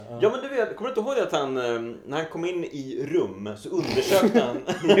Ja, men du vet, kommer du inte ihåg att han, när han kom in i rum så undersökte han...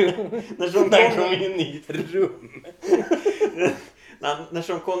 när han kom in i rum. när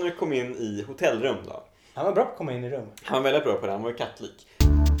Sean Connery kom in i hotellrum då. Han var bra på att komma in i rum. Han var väldigt bra på det, han var ju kattlik.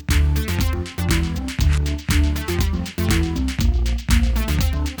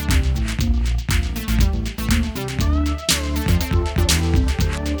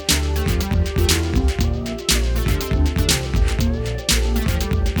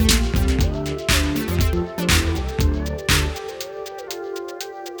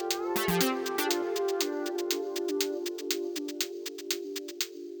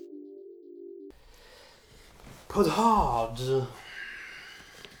 Poddhard.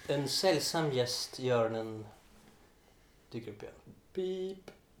 En sällsam gäst gör den dyker upp igen.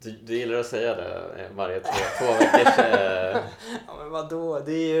 Beep. Du gillar att säga det varje två veckors... Ja, men vadå?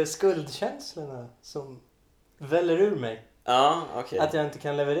 Det är ju skuldkänslorna som väller ur mig. Ja, okej. Att jag inte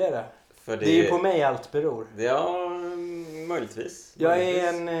kan leverera. För det är ju på mig allt beror. Ja, möjligtvis. Jag är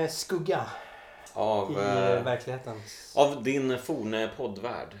en skugga av, i verkligheten. Av din forne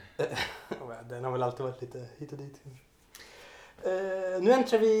poddvärld. Den har väl alltid varit lite hit och dit. Nu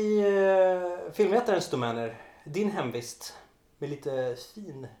äntrar vi Filmvetarens domäner. Din hemvist. Med lite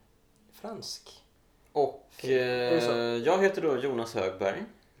fin fransk. Och jag heter då Jonas Högberg.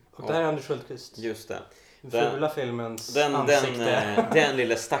 Och det här är Anders Hultqvist. Just det. Den fula filmens ansikte. Den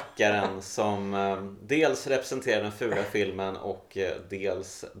lilla stackaren som dels representerar den fula filmen och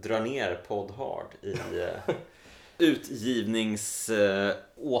dels drar ner Poddhard i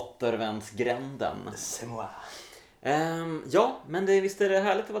utgivningsåtervändsgränden. Ja, men visst är det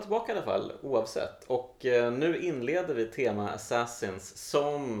härligt att vara tillbaka i alla fall, oavsett. Och nu inleder vi tema Assassins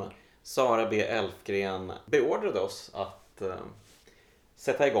som Sara B. Elfgren beordrade oss att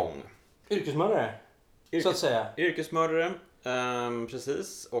sätta igång. Yrkesmördare, så att säga. Yrkesmördare,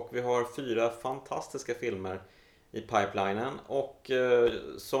 precis. Och vi har 4 fantastiska filmer i pipelinen. Och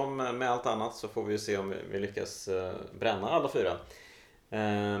som med allt annat så får vi se om vi lyckas bränna alla 4.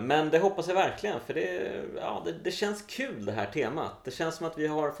 Men det hoppas jag verkligen, för det känns kul det här temat. Det känns som att vi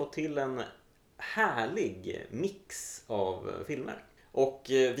har fått till en härlig mix av filmer. Och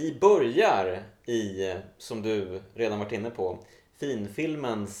vi börjar i, som du redan varit inne på,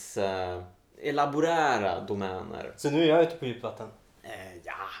 finfilmens elaborära domäner. Så nu är jag ute på djupvatten?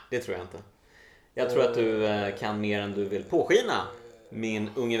 Ja, det tror jag inte. Jag tror att du kan mer än du vill påskina, min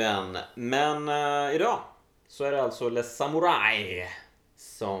unge vän. Men idag så är det alltså Les Samurai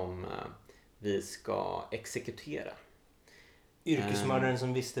som vi ska exekutera. Yrkesmördaren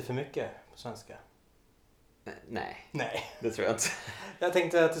som visste för mycket på svenska. Nej, det tror jag inte. Jag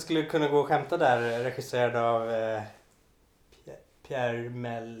tänkte att det skulle kunna gå att skämta där, regisserad av Pierre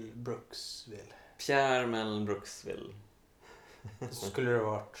Mel Brooksville. Pierre Mel Brooksville. Så skulle det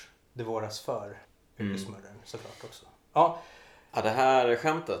varit Det våras för yrkesmördaren såklart också. Ja. Ja, det här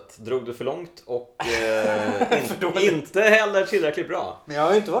skämtet drog du för långt och inte heller tillräckligt bra. Men jag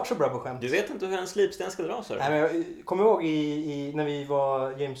har ju inte varit så bra på skämt. Du vet inte hur en slipsten ska dras. Nej, men jag kommer ihåg när vi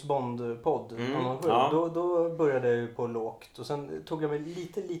var James Bond-podd. Då började jag ju på lågt. Och sen tog jag mig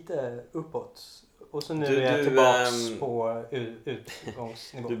lite uppåt. Och så nu är jag tillbaks på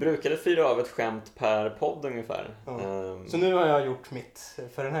utgångsnivå. Du brukade fyra av ett skämt per podd ungefär. Ja. Så nu har jag gjort mitt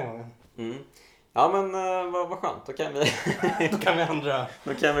för den här gången. Ja, men vad skönt. Då kan vi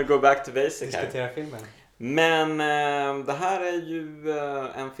Då kan vi go back to basic diskutera filmen. Men det här är ju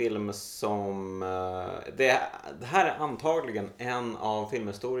en film som det här är antagligen en av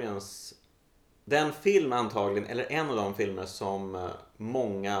filmhistoriens en av de filmer som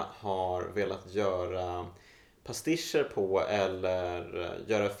många har velat göra pastischer på eller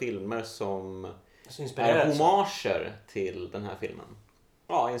göra filmer som är homager till den här filmen.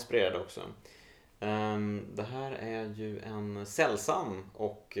 Ja, inspirerad också. Det här är ju en sällsam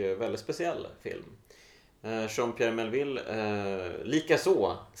och väldigt speciell film. Jean-Pierre Melville,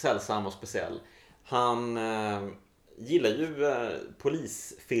 likaså sällsam och speciell. Han gillar ju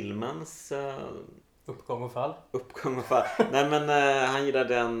polisfilmens uppgång och fall. Nej, men han gillar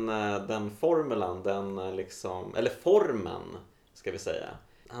den formulan, formen ska vi säga.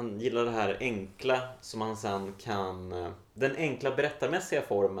 Han gillar det här enkla som han sen kan, den enkla berättarmässiga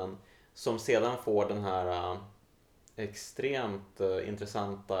formen som sedan får den här extremt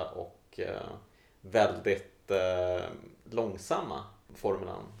intressanta och väldigt långsamma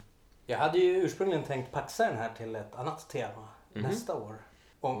formulan. Jag hade ju ursprungligen tänkt paxa den här till ett annat tema nästa år.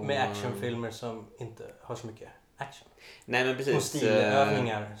 Med actionfilmer som inte har så mycket action. Nej, men precis. Små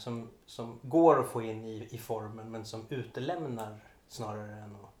stilövningar som går att få in i formen men som utelämnar snarare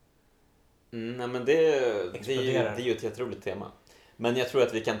än att nej, men det är ju ett jätteroligt tema. Men jag tror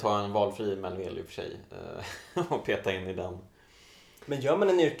att vi kan ta en valfri Melville i och för sig och peta in i den. Men gör man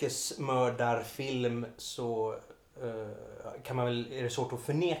en yrkesmördarfilm så kan man väl, är det svårt att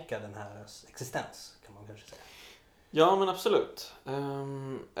förneka den här existens, kan man kanske säga. Ja, men absolut.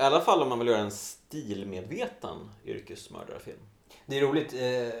 I alla fall om man vill göra en stilmedveten yrkesmördarfilm. Det är roligt,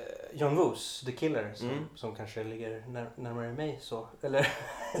 John Woos, The Killer, som kanske ligger närmare mig så, eller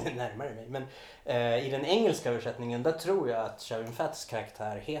närmare mig, men i den engelska översättningen där tror jag att Shavin Fats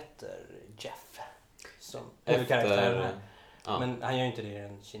karaktär heter Jeff, som huvudkaraktären här. Ja. Men han gör inte det i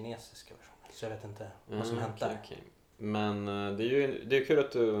den kinesiska versionen, så jag vet inte vad som hänt där. Okay. Men det är kul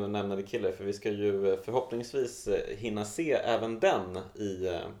att du nämnde The Killer, för vi ska ju förhoppningsvis hinna se även den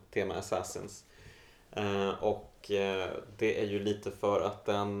i tema Assassins. Och det är ju lite för att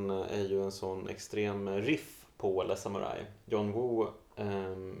den är ju en sån extrem riff på Les Samurai. John Woo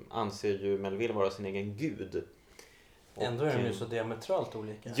anser ju Melville vara sin egen gud. Och ändå är de ju så diametralt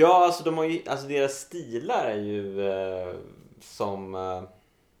olika. Ja, alltså, alltså deras stilar är ju som...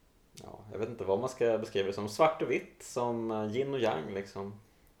 jag vet inte vad man ska beskriva det som. Svart och vitt, som yin och yang liksom.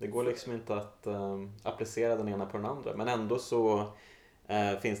 Det går liksom inte att applicera den ena på den andra. Men ändå så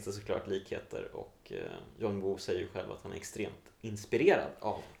finns det såklart likheter. Och John Woo säger ju själv att han är extremt inspirerad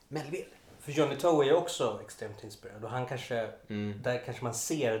av Melville. För Johnny To är ju också extremt inspirerad. Och han kanske, där kanske man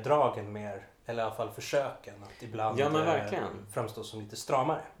ser dragen mer. Eller i alla fall försöken att ibland framstå som lite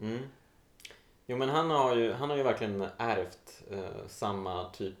stramare. Jo, men han har ju verkligen ärvt samma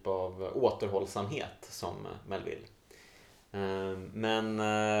typ av återhållsamhet som Melville. Men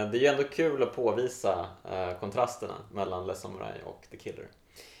det är ju ändå kul att påvisa kontrasterna mellan Les Samurai och The Killer.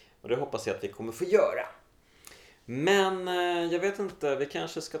 Och det hoppas jag att vi kommer få göra. Men jag vet inte, vi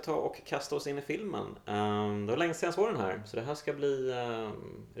kanske ska ta och kasta oss in i filmen. Det var länge sedan jag såg den här, så det här ska bli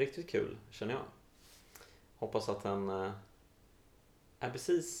riktigt kul, känner jag. Hoppas att den är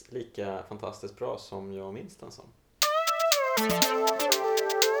precis lika fantastiskt bra som jag minns den som.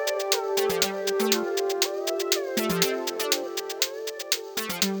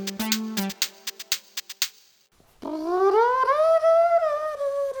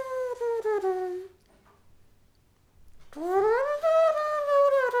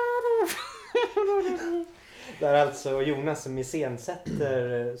 Det är alltså Jonas som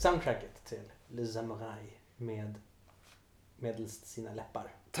iscensätter soundtracket till Les Samurai medelst sina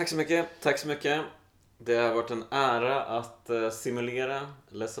läppar. Tack så mycket. Det har varit en ära att simulera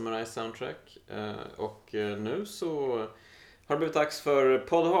Les Samurai soundtrack. Och nu så har det blivit dags för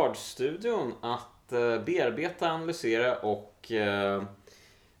Pod Hard-studion att bearbeta, analysera och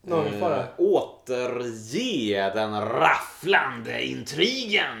återge den rafflande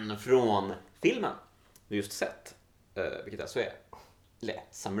intrigen från filmen vi just sett, vilket alltså är Les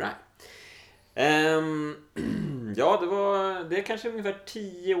Samurai. Ja, det är kanske ungefär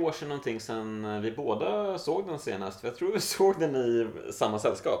 10 år sedan någonting sedan vi båda såg den senast. För jag tror vi såg den i samma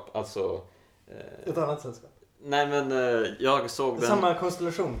sällskap. Alltså ett annat sällskap. Nej, men jag såg den... Samma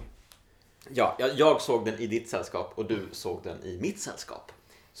konstellation. Ja, jag såg den i ditt sällskap och du såg den i mitt sällskap.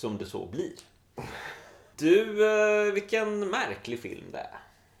 Som det så blir. Du, vilken märklig film det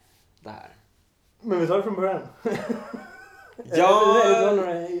här. Men vi tar det från början. Ja, det var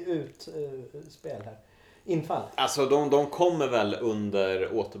några utspel här. Infall. Alltså de kommer väl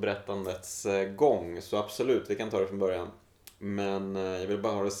under återberättandets gång. Så absolut, vi kan ta det från början. Men jag vill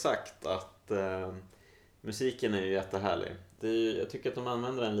bara ha det sagt att musiken är ju jättehärlig. Jag tycker att de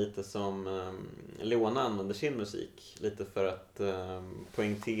använder den lite som Leona använder sin musik. Lite för att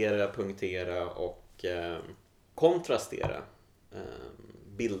punktera och kontrastera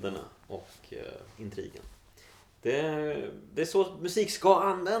bilderna och intrigen. Det är så musik ska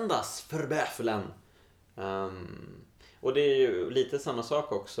användas för bäffelen. Och det är ju lite samma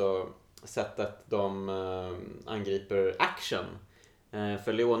sak också, sättet de angriper action.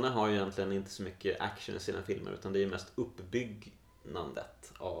 För Leone har ju egentligen inte så mycket action i sina filmer, utan det är mest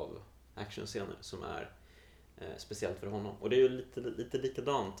uppbyggnandet av actionscener som är speciellt för honom. Och det är ju lite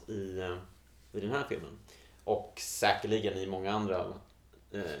likadant i den här filmen. Och säkerligen i många andra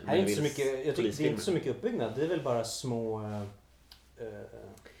här är inte så mycket, jag tycker det är inte så mycket uppbyggnad. Det är väl bara små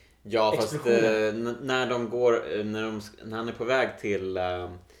ja, fast när han är på väg till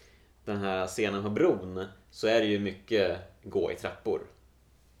den här scenen på bron, så är det ju mycket gå i trappor.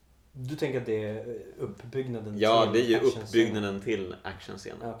 Du tänker att det är uppbyggnaden? Ja, det är ju uppbyggnaden till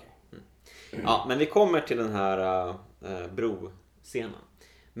actionscenen. Okay. Ja, men vi kommer till den här broscenen.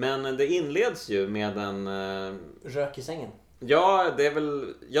 Men det inleds ju med en rök i sängen. Ja, det är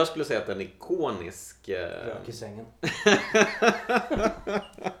väl, jag skulle säga att den är ikonisk. Rök i sängen.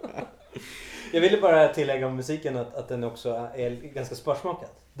 Jag ville bara tillägga om musiken att den också är ganska sparsmakad.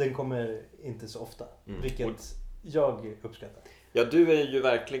 Den kommer inte så ofta, vilket jag uppskattar. Ja, du är ju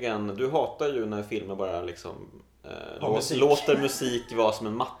verkligen, du hatar ju när filmer bara liksom låter musik vara som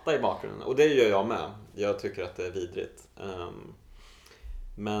en matta i bakgrunden. Och det gör jag med. Jag tycker att det är vidrigt.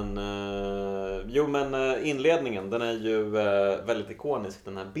 Men inledningen, den är ju väldigt ikonisk,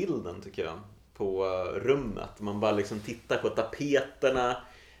 den här bilden tycker jag, på rummet. Man bara liksom tittar på tapeterna.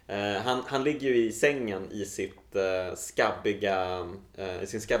 Han ligger ju i sängen i sin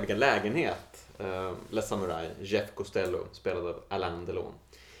skabbiga lägenhet. Le Samurai, Jeff Costello, spelad av Alain Delon.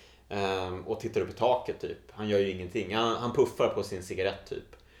 Och tittar upp i taket typ. Han gör ju ingenting. Han puffar på sin cigarett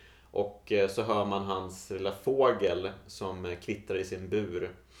typ. Och så hör man hans lilla fågel som kvittrar i sin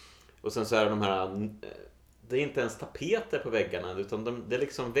bur. Och sen så är det de här... Det är inte ens tapeter på väggarna, utan det är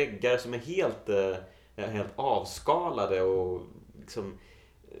liksom väggar som är helt avskalade och liksom...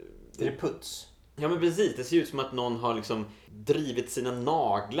 Är det puts? Ja, men precis. Det ser ut som att någon har liksom drivit sina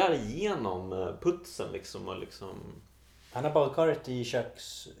naglar igenom putsen liksom och liksom... Han har badkaret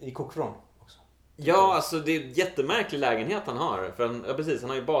i kokvrån också. Ja, alltså det är en jättemärklig lägenhet han har. För han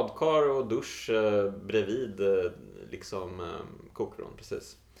har ju badkar och dusch bredvid liksom kokvrån,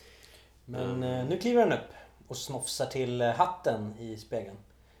 precis. Men nu kliver han upp och snofsar till hatten i spegeln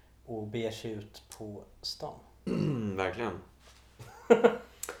och beger sig ut på stan. Verkligen.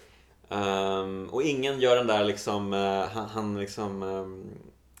 Och ingen gör den där liksom han liksom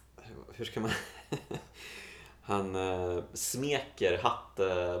hur ska man han smeker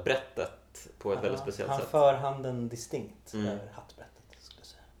hattbrättet på ett väldigt speciellt sätt. Han för handen distinkt över hattbrättet, skulle jag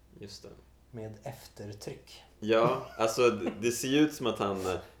säga. Just det. Med eftertryck. Ja, alltså det ser ut som att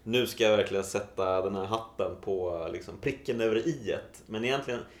han nu ska jag verkligen sätta den här hatten på liksom pricken över i-et. Men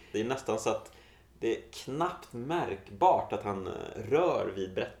egentligen det är nästan så att det är knappt märkbart att han rör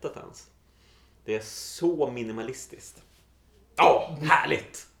vid brättet ens. Det är så minimalistiskt.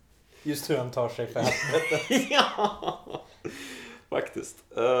 Härligt! Just hur han tar sig för hattbrättet. Ja, faktiskt.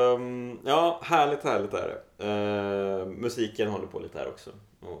 Ja, härligt är det. Musiken håller på lite här också.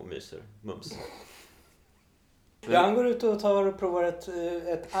 Och myser, mums. Ja, han går ut och provar ett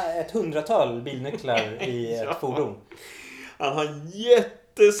 100-tal bilnycklar i ett fordon. Han har en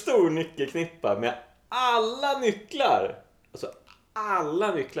jättestor nyckelknippa med alla nycklar. Alltså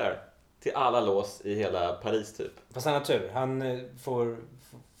alla nycklar till alla lås i hela Paris typ. Fast han har tur. Han får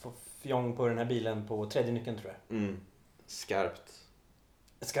fjong på den här bilen på tredje nyckeln, tror jag. Skarpt.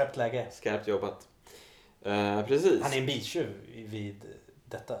 Ett skarpt läge. Skarpt jobbat. Precis. Han är en biltjuv vid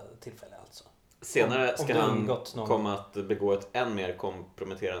detta tillfälle alltså. Senare ska han komma att begå ett än mer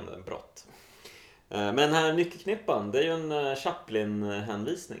komprometterande brott. Men den här nyckelknippan, det är ju en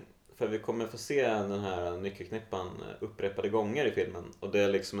Chaplin-hänvisning. För vi kommer få se den här nyckelknippan upprepade gånger i filmen. Och det är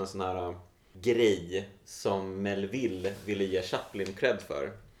liksom en sån här grej som Melville ville ge Chaplin cred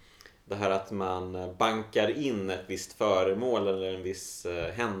för. Det här att man bankar in ett visst föremål eller en viss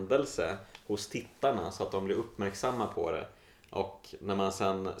händelse hos tittarna så att de blir uppmärksamma på det. Och när man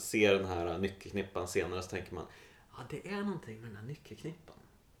sen ser den här nyckelknippan senare så tänker man, det är någonting med den här nyckelknippan.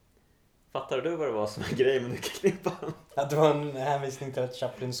 Fattar du vad det var som är grej med nyckelknippan? Att det var en hänvisning till att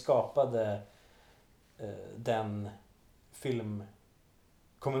Chaplin skapade den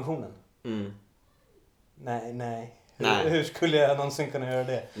filmkonventionen. Nej. Hur skulle jag någonsin kunna göra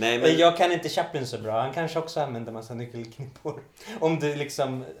det? Nej, men... Jag kan inte Chaplin så bra. Han kanske också använder massa nyckelknippor. Om det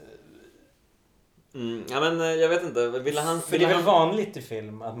liksom... Ja, men jag vet inte. För det är väl vanligt i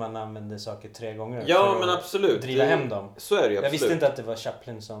film att man använder saker 3 gånger. Ja, men absolut. Driva hem dem. Så är det ju, absolut. Jag visste inte att det var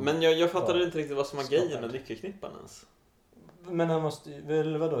Chaplin som... Men jag fattade inte riktigt vad som var grejen med nyckelknippan ens. Men han måste...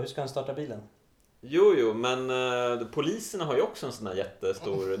 Eller vadå? Hur ska han starta bilen? Jo, men poliserna har ju också en sån här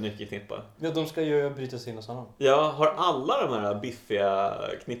jättestor nyckelknippa. Ja, de ska ju bryta sig in hos honom. Ja, har alla de här biffiga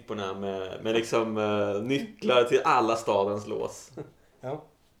knipporna med liksom nycklar till alla stadens lås. Ja.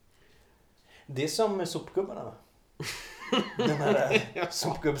 Det är som sopgubbarna, va? Den här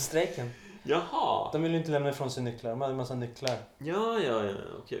sopgubbstrejken. Jaha. De vill ju inte lämna ifrån sig nycklar. De hade en massa nycklar. Ja,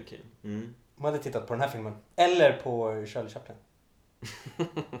 okej. De hade tittat på den här filmen. Eller på Charlie Chaplin.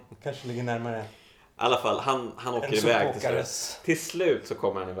 Kanske ligger närmare. I alla fall, han åker iväg till slut. Till slut så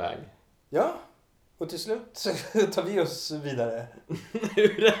kommer han iväg. Ja, och till slut så tar vi oss vidare.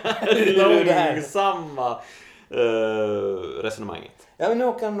 Ur det här långsamma resonemanget. Ja, men nu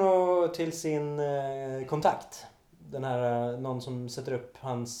åker han till sin kontakt. Den här, någon som sätter upp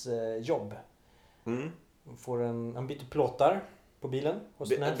hans jobb. Han byter plåtar på bilen.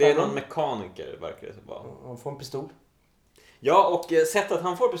 Det är någon mekaniker, verkar det vara. Han får en pistol. Ja, och sättet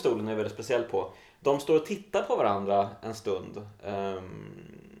han får pistolen är väldigt speciellt på. De står och tittar på varandra en stund.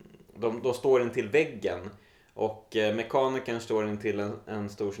 de står in till väggen. Och mekanikern står in till en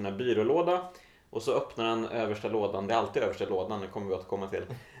stor sån här byrålåda. Och så öppnar han översta lådan. Det är alltid översta lådan, det kommer vi att komma till.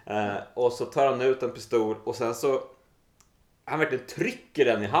 Och så tar han ut en pistol. Och sen så han verkligen trycker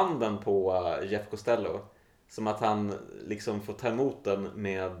den i handen på Jeff Costello. Som att han liksom får ta emot den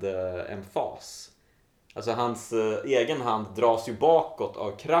med emfas. Alltså hans egen hand dras ju bakåt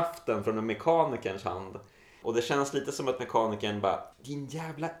av kraften från en mekanikerns hand. Och det känns lite som att mekanikern bara: din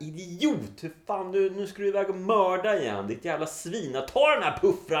jävla idiot, hur fan nu ska du iväg och mörda igen, ditt jävla svin. Ta den här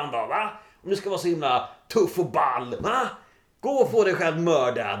puffran då, va? Om du ska vara så himla tuff och ball, va? Gå och få dig själv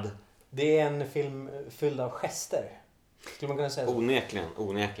mördad. Det är en film fylld av gester, skulle man kunna säga så.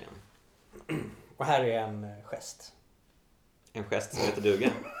 Onekligen. Och här är en gest. En gest som heter duga.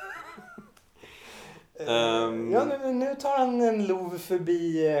 Ja, nu tar han en lov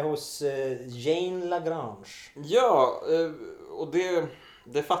förbi hos Jane Lagrange. Ja, och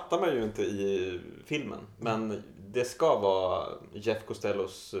det fattar man ju inte i filmen. Men det ska vara Jeff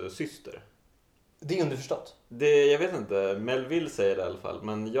Costellos syster. Det är underförstått. Jag vet inte, Melville säger det i alla fall.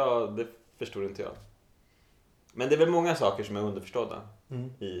 Men det förstår inte jag. Men det är väl många saker som är underförstådda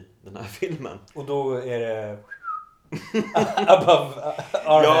i den här filmen. Och då är det above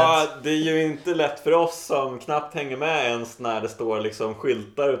our ja, det är ju inte lätt för oss som knappt hänger med ens när det står liksom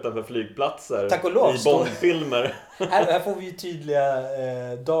skyltar utanför flygplatser. Tack och lov, i Bondfilmer. Här får vi ju tydliga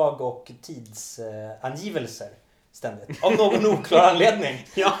dag- och tidsangivelser ständigt. Av någon oklar anledning.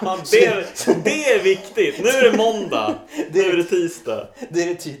 Ja, det är viktigt. Nu är det måndag. Nu är det tisdag. Det är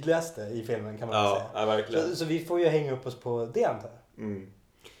det tydligaste i filmen, kan man säga. Ja, verkligen. Så vi får ju hänga upp oss på det, antar jag.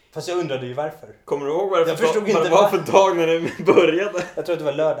 Fast jag undrade ju varför. Kommer du ihåg vad det var var för dag när det började? Jag tror att det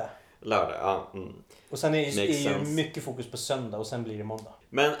var lördag. Lördag, ja. Och sen är ju mycket fokus på söndag och sen blir det måndag.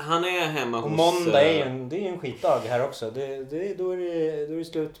 Men han är hemma hos... Och måndag är ju en skitdag här också. Då är det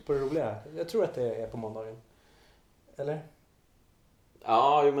slut på det roliga. Jag tror att det är på måndagen. Eller?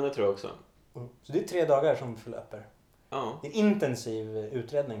 Ja, men det tror jag också. Så det är 3 dagar som förlöper. Ja. Det är en intensiv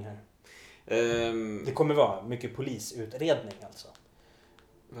utredning här. Det kommer vara mycket polisutredning alltså.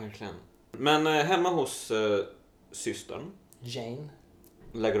 Verkligen. Men hemma hos systern Jane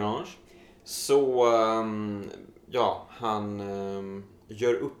Lagrange så han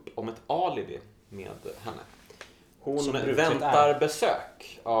gör upp om ett alibi med henne. Hon väntar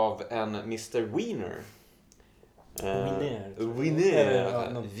besök av en Mr. Wiener. Wiener.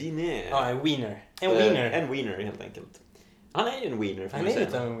 Ja, en wiener. En wiener helt enkelt. Han är ju en wiener, får man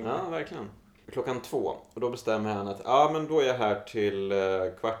säga. Ja, verkligen. 2:00 och då bestämmer han att men då är jag här till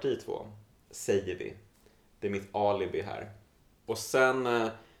 1:15, säger vi. Det är mitt alibi här. Och sen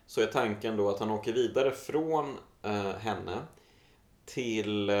så är tanken då att han åker vidare från henne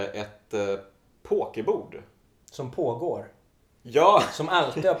till ett pokerbord. Som pågår. Ja. Som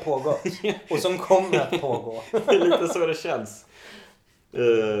alltid har pågått. Och som kommer att pågå. Det är lite så det känns.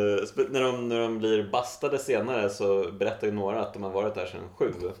 När de blir bastade senare så berättar ju några att de har varit där sedan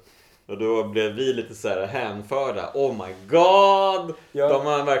 7. Och då blev vi lite så här hänförda. Oh my god! Ja. De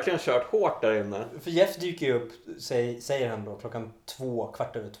har verkligen kört hårt där inne. För Jeff dyker ju upp, säger han då,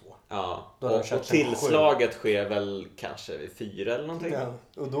 2:15. Ja, och tillslaget sker väl kanske vid 4 eller någonting. Ja.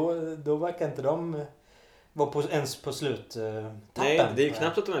 Och då verkar inte de vara ens på sluttappen. Nej, det är ju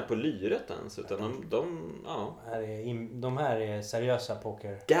knappt att de är på lyret ens. Utan de här är seriösa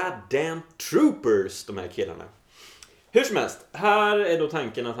poker. Goddamn troopers, de här killarna. Hur som helst, här är då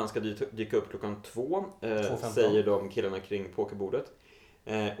tanken att han ska dyka upp 2:00, säger de killarna kring pokerbordet.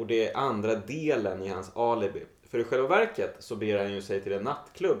 Och det är andra delen i hans alibi. För i själva verket så ber han ju sig till en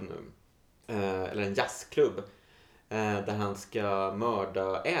nattklubb nu. Eller en jazzklubb. Där han ska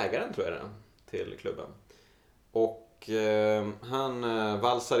mörda ägaren, tror jag det, till klubben. Och han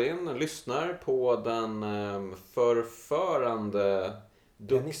valsar in och lyssnar på den förförande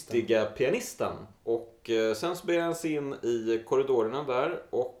duktiga pianisten. Och sen så ber han sig in i korridorerna där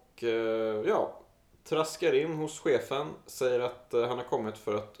och traskar in hos chefen, säger att han har kommit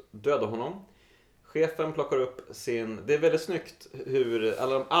för att döda honom. Chefen plockar upp det är väldigt snyggt hur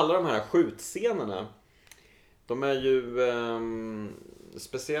alla de här skjutscenerna, de är ju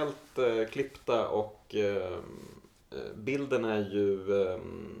speciellt klippta och bilden är ju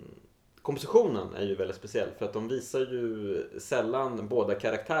kompositionen är ju väldigt speciell, för att de visar ju sällan båda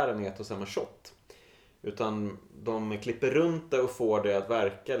karaktärerna i ett och samma shot, utan de klipper runt det och får det att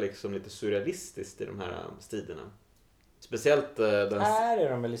verka liksom lite surrealistiskt i de här stilarna. Speciellt här är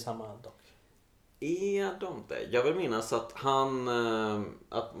de väl i samma dock. Är de det? Jag vill minnas att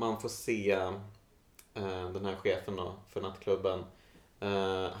att man får se den här chefen då, för nattklubben.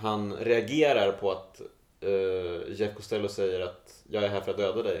 Han reagerar på att Jeff Costello säger att jag är här för att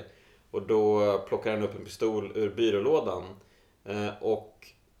döda dig. Och då plockar han upp en pistol ur byrålådan. Och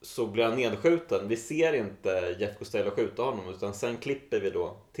så blir han nedskjuten. Vi ser inte Jeff Costello skjuta honom, utan sen klipper vi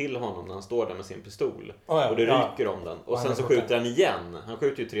då till honom när han står där med sin pistol. Och det ryker om den. Och sen så skjuter han igen. Han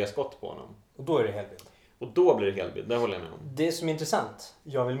skjuter ju 3 skott på honom. Och då är det helbild. Och då blir det helbild, det håller jag med om. Det som är intressant,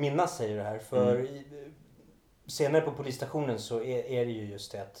 jag vill minnas säger det här, för senare på polisstationen så är det ju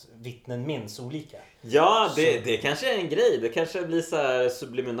just det att vittnen minns olika. Ja, det kanske är en grej. Det kanske blir så här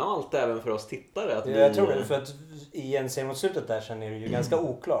subliminalt även för oss tittare. Att jag tror det, för att i en scen mot slutet där sen är det ju ganska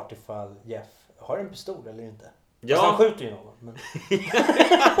oklart ifall Jeff har en pistol eller inte. Ja. Fast han skjuter ju någon. Men,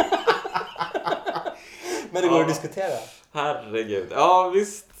 men det går att diskutera. Herregud. Ja,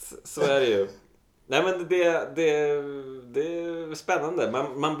 visst, så är det ju. Nej, men det är spännande.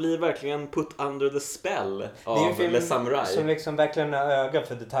 Man blir verkligen put under the spell av Le Samurai. Som liksom verkligen har öga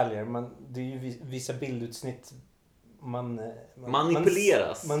för detaljer. Det är ju vissa bildutsnitt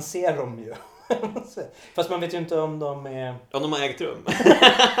manipuleras. Man ser dem ju. Fast man vet ju inte om de är... Om de har ägt rum.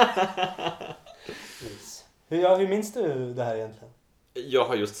 Hur minns du det här egentligen? Jag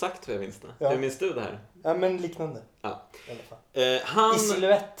har just sagt hur jag minns det. Ja. Hur minns du det här? Ja, men liknande. Ja. I alla fall. I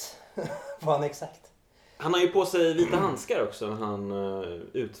silhuett var han exakt. Han har ju på sig vita handskar också när han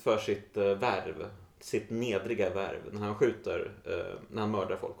utför sitt värv. Sitt nedriga värv. När han skjuter, när han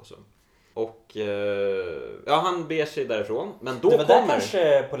mördar folk och så. Och han ber sig därifrån. Men då det var där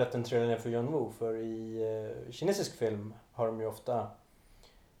kanske polletten trillade ner för John Woo. För i kinesisk film har de ju ofta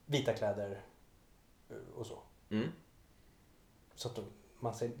vita kläder och så. Mm. Så att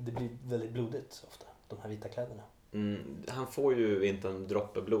det blir väldigt blodigt ofta, de här vita kläderna. Han får ju inte en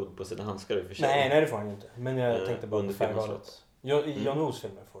droppe blod på sina handskar i och för sig. Nej, det får han ju inte. Men jag tänkte bara på färgvalet. I John Woos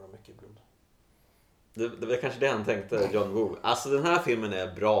filmer får de mycket blod. Det var kanske det han tänkte, John Woo. Alltså den här filmen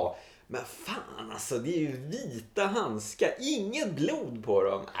är bra. Men fan alltså, det är ju vita handskar. Inget blod på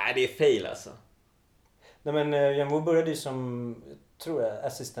dem. Nej, det är fail alltså. Nej, men John Woo började ju som, tror jag,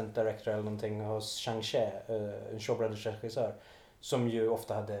 assistant director eller någonting hos Shang-Chi, en Shaw Brothers-regissör. Som ju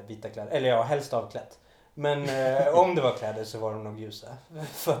ofta hade vita kläder. Eller ja, helst avklätt. Men om det var kläder så var de nog ljusa.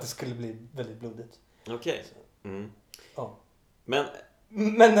 För att det skulle bli väldigt blodigt. Okej. Ja.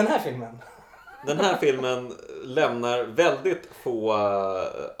 Men den här filmen. Den här filmen lämnar väldigt få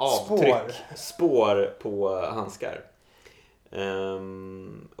avtryck. Spår på handskar.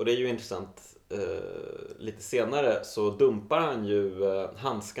 Och det är ju intressant. Lite senare så dumpar han ju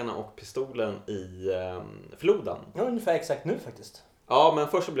handskarna och pistolen i floden. Ja, ungefär exakt nu faktiskt. Ja, men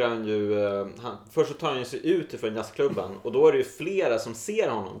först så blir han ju... först så tar han ju sig ut ifrån jazzklubban. Och då är det ju flera som ser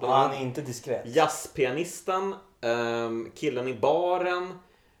honom. Ja, han är inte diskret. Jazzpianisten, killen i baren,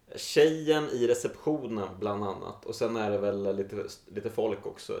 tjejen i receptionen bland annat. Och sen är det väl lite folk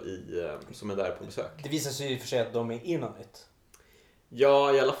också som är där på besök. Det visar sig ju för sig att de är inanit.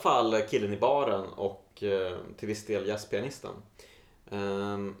 Ja, i alla fall killen i baren och till viss del jazzpianisten.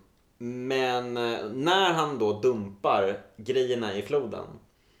 Men när han då dumpar grejerna i floden,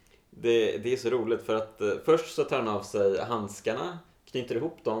 det är så roligt för att först så tar han av sig handskarna, knyter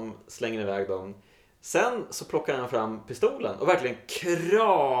ihop dem, slänger iväg dem. Sen så plockar han fram pistolen och verkligen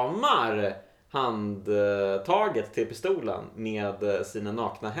kramar handtaget till pistolen med sina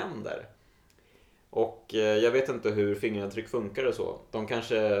nakna händer. Och jag vet inte hur fingeravtryck funkar och så. De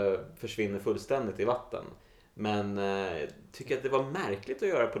kanske försvinner fullständigt i vatten. Men jag tycker att det var märkligt att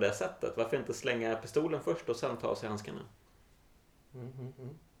göra på det sättet. Varför inte slänga pistolen först och sen ta av sig handskarna?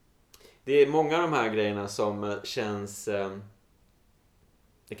 Det är många av de här grejerna som känns...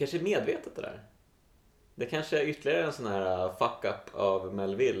 det kanske är medvetet det där. Det kanske är ytterligare en sån här fuck-up av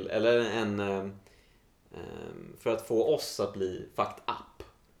Melville. Eller en... för att få oss att bli fucked up.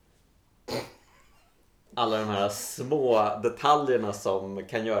 Alla de här små detaljerna som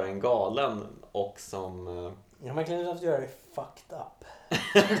kan göra en galen och som... Ja, man kan ju inte göra det fucked up.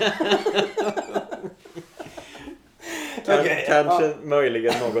 Kanske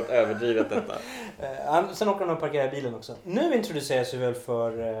möjligen något överdrivet detta. Sen åker han och parkerar bilen också. Nu introduceras ju väl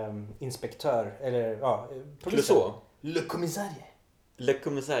för inspektör, eller polisen. Le Commissaire. Le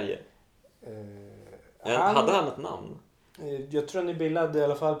Commissaire. Hade han ett namn? Jag tror han är bildad i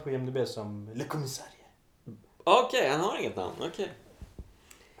alla fall på IMDb som Le Commissaire. Okej, han har inget namn. Okej.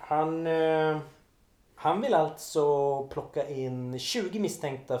 Han vill alltså plocka in 20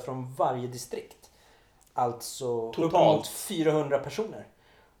 misstänkta från varje distrikt. Alltså uppemot 400 personer.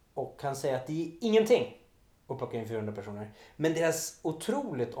 Och han säger att det är ingenting att plocka in 400 personer. Men deras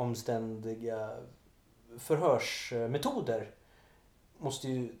otroligt omständiga förhörsmetoder måste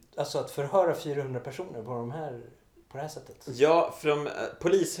ju... Alltså att förhöra 400 personer på det här sättet. Ja, från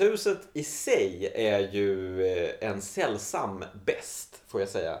polishuset i sig är ju en sällsam bäst, får jag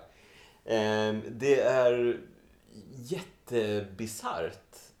säga. Det är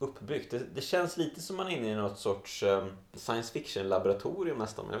jättebisarrt uppbyggt. Det känns lite som man är inne i något sorts science fiction laboratorium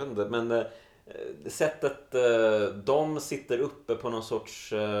nästan. Jag vet inte, men sättet de sitter uppe på någon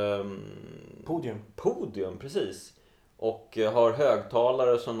sorts podium, precis. Och har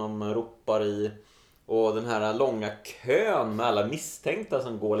högtalare som de ropar i. Och den här långa kön med alla misstänkta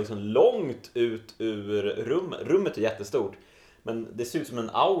som går liksom långt ut ur rummet är jättestort. Men det ser ut som en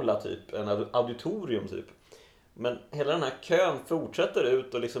aula typ, en auditorium typ. Men hela den här kön fortsätter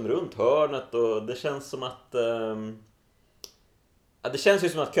ut och liksom runt hörnet och det känns som att det känns ju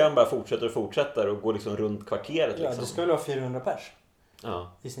som att kön bara fortsätter och går liksom runt kvarteret liksom. Ja, det ska väl vara 400 pers.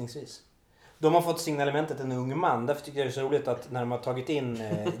 Ja. Gissningsvis. De har fått signalementet en ung man. Därför tycker jag det är så roligt att när de har tagit in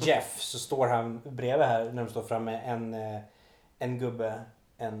Jeff så står han bredvid här när de står framme en gubbe,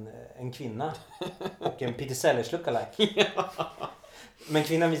 en kvinna och en Peter Sellers lookalike. Men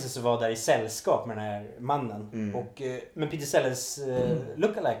kvinnan visar sig vara där i sällskap med den här mannen. Men Peter Sellers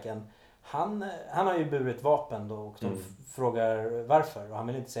lookaliken, han har ju burit vapen då och de frågar varför och han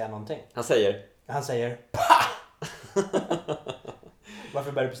vill inte säga någonting. Han säger PA!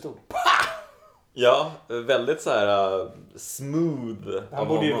 Varför bär du pistol? PA! Ja, väldigt så här smooth. Han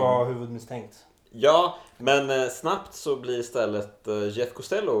borde ju vara huvudmisstänkt. Ja, men snabbt så blir istället Jeff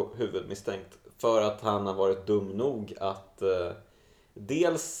Costello huvudmisstänkt för att han har varit dum nog att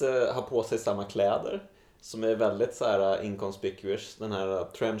dels ha på sig samma kläder som är väldigt så här inconspicuous, den här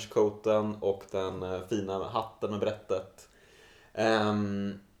trenchcoaten och den fina hatten med brättet.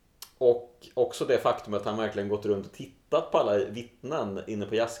 Och också det faktum att han verkligen gått runt och tittat på alla vittnen inne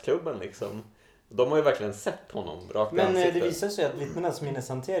på jazzklubben liksom. De har ju verkligen sett honom rakt i ansiktet. Men det visar sig att vittnenas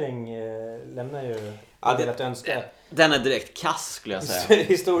minneshantering lämnar ju det att önska. Den är direkt kass skulle jag säga.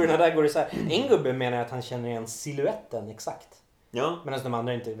 Historierna där går det så här. En gubbe menar att han känner igen siluetten exakt. Ja. Medan de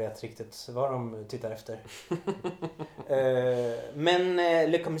andra inte vet riktigt vad de tittar efter. Men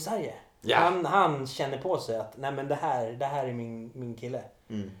Le Commissaire, han känner på sig att nej men det här är min kille.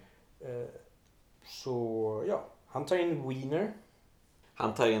 Så ja, han tar in Wiener.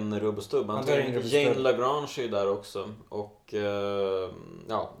 Han tar in Rubb och Stubb. Han tar in Jane Lagrange är där också. Och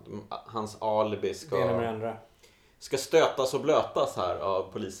hans alibi ska stötas och blötas här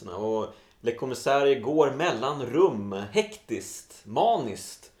av poliserna. Och Le Commissaire går mellan rum, hektiskt,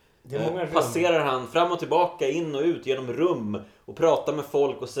 maniskt. Passerar han fram och tillbaka, in och ut genom rum och pratar med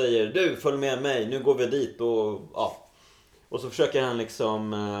folk och säger du, följ med mig, nu går vi dit. Och så försöker han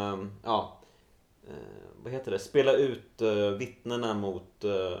liksom spela ut vittnena mot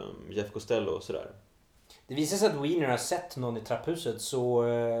Jeff Costello och sådär. Det visar sig att Wiener har sett någon i trapphuset så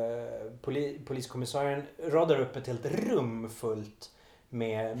poliskommissarien radar upp ett helt rum fullt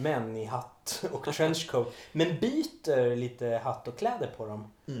med män i hatt och trenchcoat men byter lite hatt och kläder på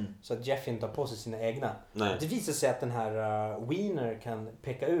dem så att Jeff inte har på sig sina egna. Nej. Det visar sig att den här Wiener kan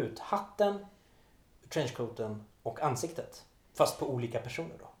peka ut hatten, trenchcoaten och ansiktet fast på olika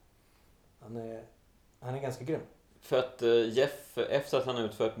personer då. Han är ganska grym. För att Jeff, efter att han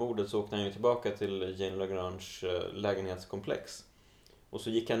utfört mordet så åkte han ju tillbaka till Jane Lagrange lägenhetskomplex. Och så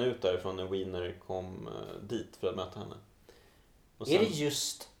gick han ut därifrån när Wiener kom dit för att möta henne. Och sen... Är det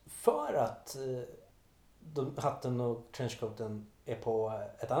just för att hatten och trenchcoaten är på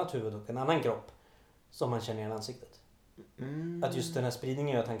ett annat huvud och en annan kropp som han känner igen ansiktet? Att just den här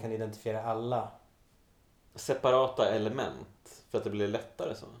spridningen gör att han kan identifiera alla separata element för att det blir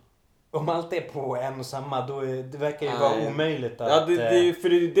lättare så. Om allt är på en och samma, då det verkar ju vara omöjligt att... Ja, det är ju för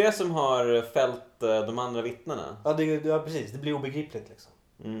det är ju det som har fällt de andra vittnena. Ja, precis. Det blir obegripligt liksom.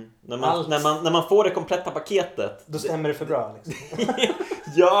 När man får det kompletta paketet... Då stämmer det för bra liksom.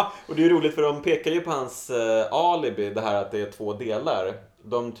 Ja, och det är ju roligt för de pekar ju på hans alibi, det här att det är 2 delar.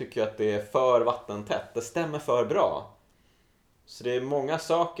 De tycker att det är för vattentätt. Det stämmer för bra. Så det är många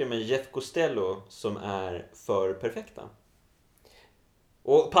saker med Jeff Costello som är för perfekta.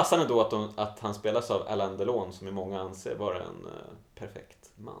 Och passande då att han spelas av Alain Delon som i många anser vara en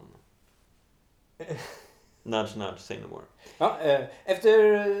perfekt man. Nudge, say no more. Ja,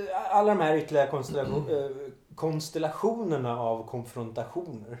 efter alla de här ytterligare konstellationerna av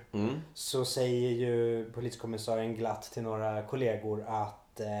konfrontationer så säger ju poliskommissarien glatt till några kollegor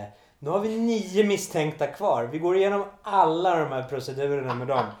att nu har vi 9 misstänkta kvar. Vi går igenom alla de här procedurerna med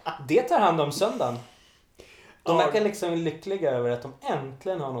dem. Det tar hand om söndagen. De verkar liksom lyckliga över att de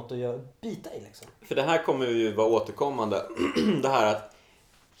äntligen har något att bita i liksom. För det här kommer ju vara återkommande. Det här att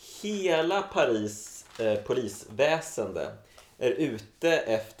hela Paris polisväsende är ute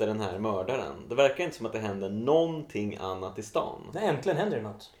efter den här mördaren. Det verkar inte som att det händer någonting annat i stan. Nej, äntligen händer det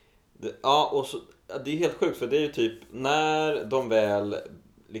något. Och så, det är helt sjukt för det är ju typ när de väl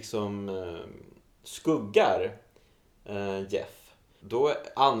liksom skuggar Jeff, då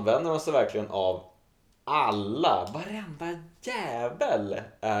använder de sig verkligen av varenda jävel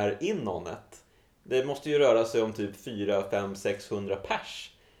är Inonet. Det måste ju röra sig om typ 4, 5, 600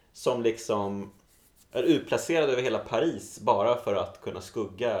 pers som liksom är utplacerade över hela Paris bara för att kunna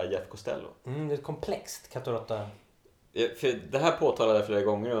skugga Jeff Costello. Det är komplext, Katarota. För det här påtalade jag flera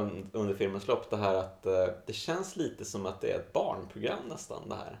gånger under filmens lopp, det här att det känns lite som att det är ett barnprogram nästan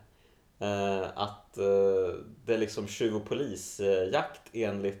det här. Att det är liksom tjuv- och polisjakt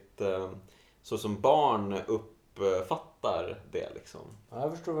enligt så som barn uppfattar det liksom. Ja,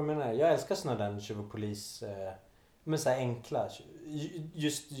 jag förstår vad du menar. Jag älskar sådana där tjuv- och polis men så här enkla.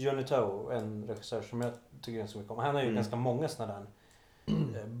 Just Johnny To, en regissör som jag tycker ganska mycket om. Han har ju ganska många sådana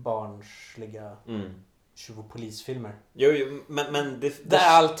där barnsliga tjuv- och polisfilmer. Jo, men där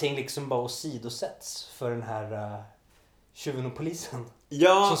allting liksom bara åsidosätts för den här tjuven och polisen.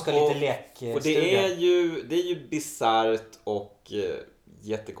 Ja, som ska lite lek. Och det är ju bizarrt och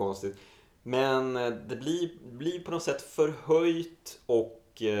jättekonstigt. Men det blir på något sätt förhöjt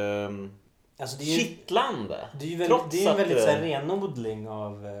och alltså kittlande. Det är ju en väldigt så här renodling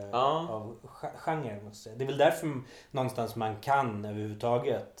av genre, måste jag säga. Det är väl därför någonstans man kan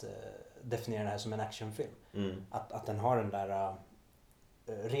överhuvudtaget definiera det här som en actionfilm. Att den har den där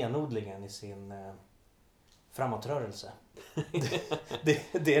renodlingen i sin framåtrörelse.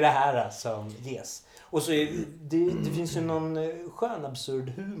 Det är det här som ges. Och så det finns ju någon skön absurd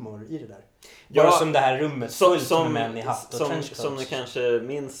humor i det där. Bara som det här rummet fullt med män i hatt och trenchcoats. Som ni kanske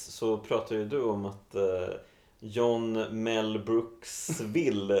minns så pratar ju du om att John Mel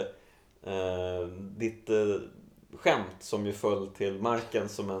Brooksville ditt skämt som ju föll till marken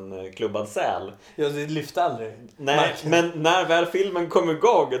som en klubbad säl. Ja, det lyfte aldrig. Nej, marken. Men när väl filmen kom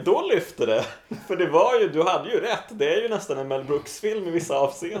igång, då lyfte det. För det var ju, du hade ju rätt. Det är ju nästan en Mel Brooks-film i vissa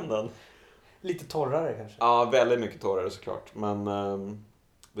avseenden. Lite torrare kanske. Ja, väldigt mycket torrare såklart. Men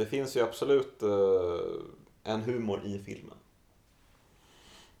det finns ju absolut en humor i filmen.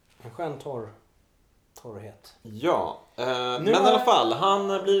 En skön torrhet. Ja, men i alla fall,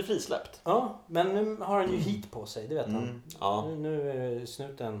 han blir frisläppt. Ja, men nu har han ju hit på sig, det vet han. Ja. Nu är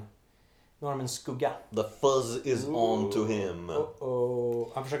snuten, nu har de en skugga. The fuzz is on to him.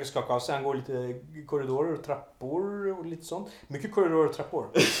 Och han försöker skaka av sig, han går lite korridorer och trappor och lite sånt. Mycket korridorer och trappor.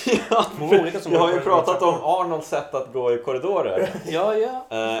 Ja, vi har ju pratat om Arnolds sätt att gå i korridorer. Ja.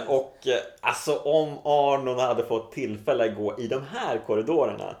 Och alltså om Arnold hade fått tillfälle att gå i de här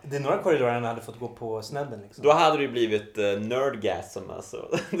korridorerna. Det är några korridorer han hade fått gå på snedden liksom. Då hade det ju blivit nerdgasm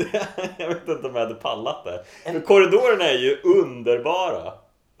alltså. Jag vet inte om jag hade pallat det. För korridorerna är ju underbara.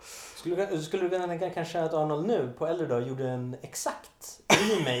 Skulle du kunna kanske att Arnold nu på äldre dag gjorde en exakt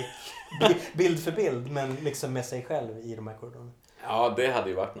remake bild för bild men liksom med sig själv i de här korridorerna? Ja, det hade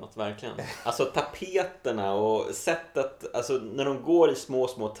ju varit något, verkligen. Alltså tapeterna och sättet, alltså när de går i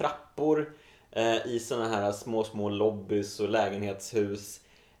små trappor i såna här små lobbys och lägenhetshus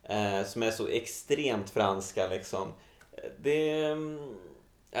som är så extremt franska liksom. Det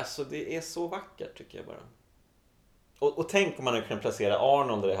är så vackert tycker jag bara. Och tänk om man hade kunnat placera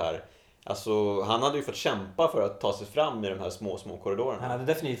Arnold i det här. Alltså, han hade ju fått kämpa för att ta sig fram i de här små korridorerna. Han hade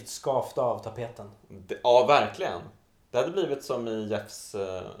definitivt skavt av tapeten. Ja, verkligen. Det hade blivit som i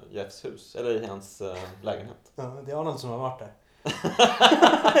Jeffs hus, eller i hans lägenhet. Ja, det är Arnold som har varit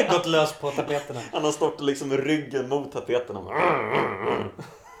där. Gått lös på tapeterna. Han har stått liksom med ryggen mot tapeterna.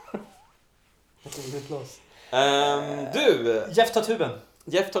 Du! Jeff tar tuben.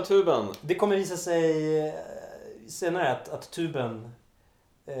 Jeff tar tuben. Det kommer visa sig senare att tuben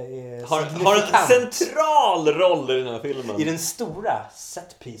har en central roll i den här filmen. I den stora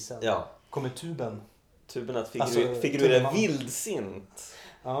setpisen kommer tuben att figurera vildsint.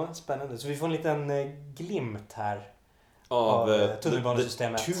 Ja, spännande. Så vi får en liten glimt här av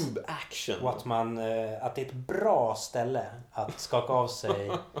tunnelbanesystemet. Tube action. Och att det är ett bra ställe att skaka av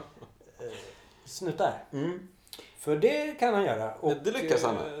sig snutar. För det kan han göra. Och det lyckas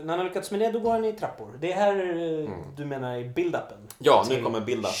han. När han har lyckats med det, då går han i trappor. Det är här du menar i build-upen. Ja, nu kommer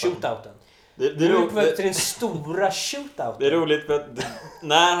build-upen. Shootouten. Det är till den stora shootouten. Det är roligt för att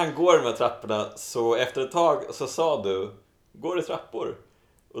när han går de här trapporna så efter ett tag så sa du, går i trappor?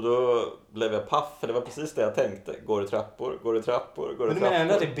 Och då blev jag paff, för det var precis det jag tänkte. Går i trappor. Men du menar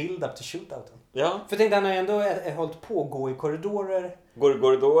ändå att det är build-up till shootouten? Ja. För jag tänkte han har ändå hållit på att gå i korridorer. Går i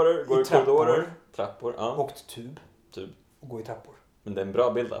korridorer. Trappor. Ja. Åkt tub. Och gå i trappor. Men det är en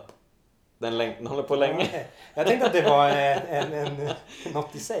bra build-up. Den håller på länge. Jag tänkte att det var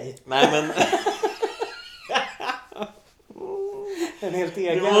något i sig. Nej men... en helt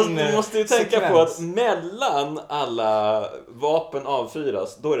egen du måste ju tänka på att mellan alla vapen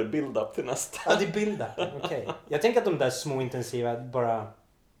avfyras, då är det build-up till nästa. Ja, det är build-up. Okej. Jag tänker att de där små intensiva bara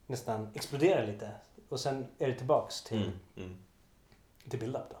nästan exploderar lite. Och sen är det tillbaks till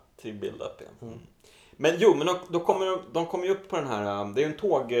build-up då. Till build-up, ja. Men jo, men de kommer ju upp på den här, det är ju en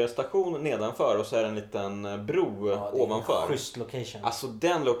tågstation nedanför och så är det en liten bro ovanför. En schysst location. Alltså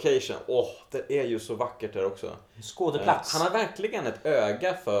den location, det är ju så vackert där också. Skådeplats. Han har verkligen ett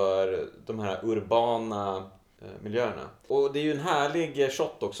öga för de här urbana miljöerna. Och det är ju en härlig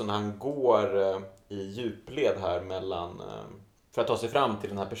shot också när han går i djupled här mellan, för att ta sig fram till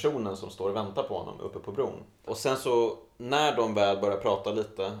den här personen som står och väntar på honom uppe på bron. Och sen så när de väl börjar prata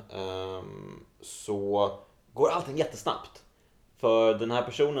lite så går allting jättesnabbt. För den här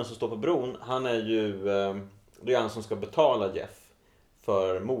personen som står på bron, han är ju det är han som ska betala Jeff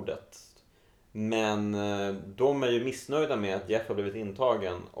för mordet. Men de är ju missnöjda med att Jeff har blivit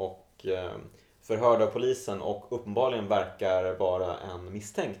intagen och förhörd av polisen och uppenbarligen verkar vara en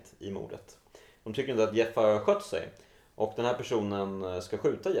misstänkt i mordet. De tycker inte att Jeff har skött sig och den här personen ska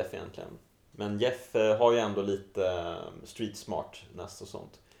skjuta Jeff egentligen. Men Jeff har ju ändå lite street smartness och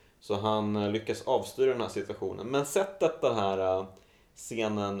sånt. Så han lyckas avstyra den här situationen. Men sättet den här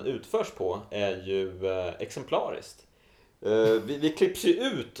scenen utförs på är ju exemplariskt. Vi klipps ju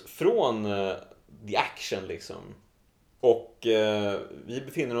ut från the action liksom. Och vi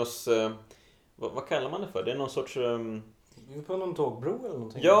befinner oss, vad kallar man det för? Det är någon sorts... Vi är på någon tågbro eller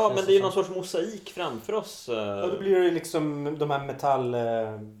någonting. Ja, men det är någon sorts mosaik framför oss. Ja, då blir det liksom de här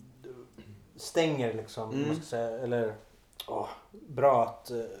metallstänger liksom. Man ska säga. Eller,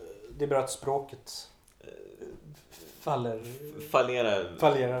 det är bra att språket fallerar.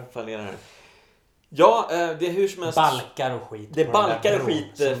 Ja, det är hur som helst. Balkar och skit. Det balkar och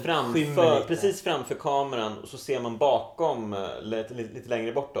skit precis framför kameran. Och så ser man bakom, lite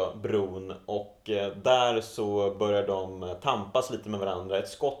längre bort då, bron. Och där så börjar de tampas lite med varandra. Ett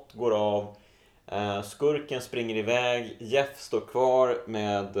skott går av. Skurken springer iväg. Jeff står kvar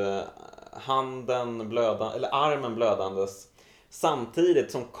med armen blödandes.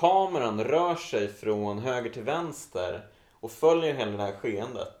 Samtidigt som kameran rör sig från höger till vänster och följer hela det här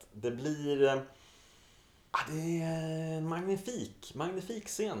skeendet. Det blir... det är en magnifik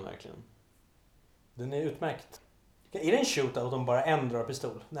scen verkligen. Den är utmärkt. Är det en shootout om bara en drar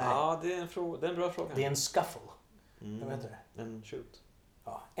pistol? Nej. Ja, det är en bra fråga. Det är en scuffle. Jag vet inte det. En shoot.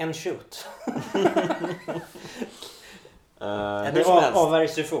 Ja, en shoot. Det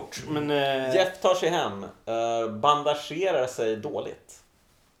avvärjs ju fort. Men, Jeff tar sig hem. Bandagerar sig dåligt.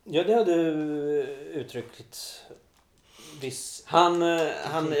 Ja, det har du uttryckt. Han,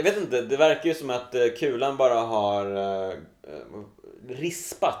 jag vet inte, det verkar ju som att kulan bara har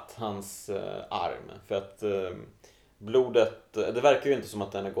rispat hans arm. För att blodet, det verkar ju inte som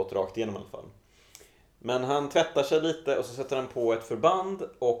att den har gått rakt igenom i alla fall. Men han tvättar sig lite och så sätter han på ett förband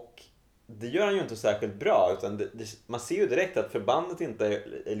och det gör han ju inte särskilt bra. Utan man ser ju direkt att förbandet inte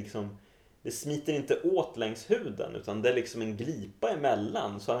är liksom, det smiter inte åt längs huden utan det är liksom en glipa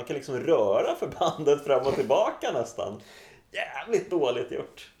emellan. Så han kan liksom röra förbandet fram och tillbaka nästan. Jävligt dåligt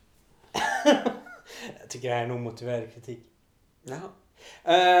gjort. Jag tycker det här är en omotiverad kritik. Jaha.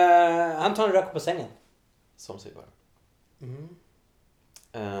 Han tar en rök på sängen. Som sig bara.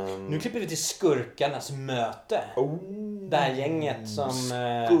 Nu klipper vi till skurkarnas möte. Det här gänget som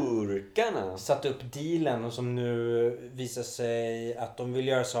skurkarna satt upp dealen och som nu visar sig att de vill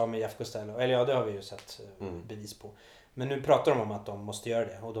göra sig av med Jeff Costello. Eller ja, det har vi ju sett bevis på. Men nu pratar de om att de måste göra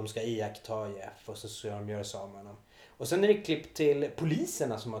det och de ska iaktta Jeff och så ska de göra sig av med honom. Och sen är det klipp till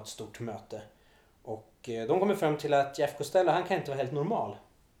poliserna som har ett stort möte. Och de kommer fram till att Jeff Costello, han kan inte vara helt normal.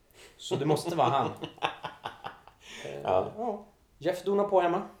 Så det måste vara han. Ja. Jeff donar på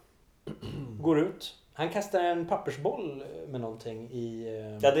hemma. Går ut. Han kastar en pappersboll med någonting i...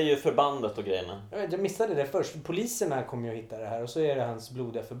 Ja, det är ju förbandet och grejerna. Jag missade det först. Poliserna kommer ju att hitta det här och så är det hans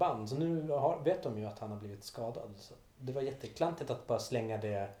blodiga förband. Så nu vet de ju att han har blivit skadad. Så det var jätteklantigt att bara slänga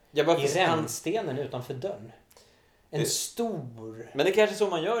det i rännstenen utanför dörren. En stor... Men det är kanske så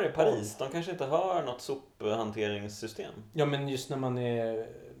man gör i Paris. De kanske inte har något sophanteringssystem. Ja, men just när man är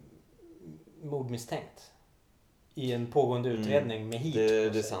mordmisstänkt i en pågående utredning med hit.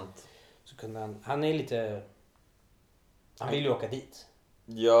 Det är sant. Så kunde han är lite... Han vill ju åka dit.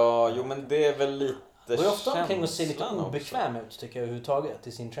 Ja, jo men det är väl lite... Och är ofta omkring och ser lite obekväm ut tycker jag överhuvudtaget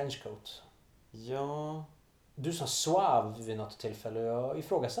i sin trenchcoat. Ja. Du sa suave vid något tillfälle och jag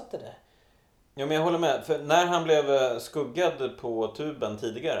ifrågasatte det. Ja, men jag håller med. För när han blev skuggad på tuben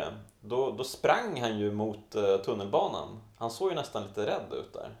tidigare, då sprang han ju mot tunnelbanan. Han såg ju nästan lite rädd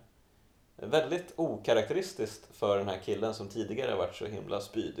ut där. Väldigt okaraktäristiskt för den här killen som tidigare varit så himla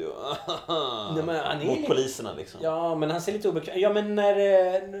spydig och mot poliserna liksom. Ja, men han ser lite obekväm. Ja, men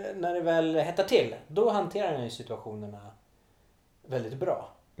när det väl hettar till, då hanterar han ju situationerna väldigt bra.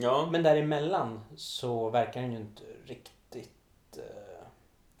 Ja. Men däremellan så verkar han ju inte riktigt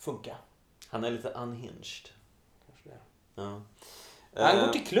funka. Han är lite unhinged. Kanske det. Ja. Han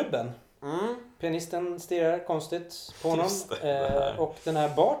går till klubben. Pianisten stirrar konstigt på honom. Och den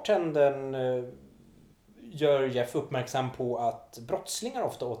här bartendern gör Jeff uppmärksam på att brottslingar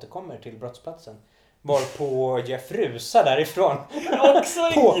ofta återkommer till brottsplatsen. Varpå Jeff rusar därifrån. Också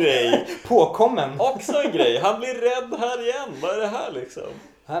en grej. Påkommen. Också en grej. Han blir rädd här igen. Vad är det här liksom?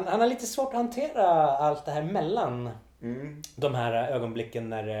 Han har lite svårt att hantera allt det här mellan de här ögonblicken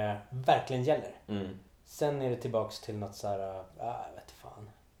när det verkligen gäller. Sen är det tillbaks till något så här, jag vet fan.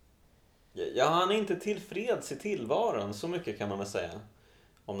 Ja, han är inte tillfreds i tillvaron. Så mycket kan man väl säga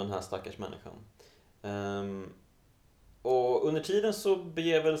om den här stackars människan. Och under tiden så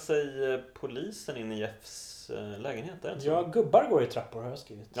beger väl sig polisen in i Jeffs lägenhet. Ja, gubbar går i trappor har jag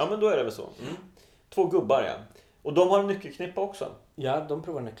skrivit. Ja, men då är det väl så. 2 gubbar, ja. Och de har en nyckelknippa också. Ja, de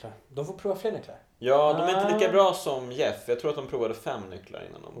provar nycklar. De får prova fler nycklar. Ja, de är inte lika bra som Jeff. Jag tror att de provade 5 nycklar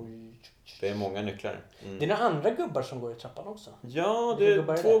innan de... Det är många nycklar. Det är några andra gubbar som går i trappan också. Ja, det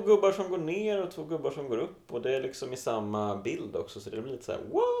är 2 gubbar som går ner och 2 gubbar som går upp. Och det är liksom i samma bild också. Så det blir lite så här,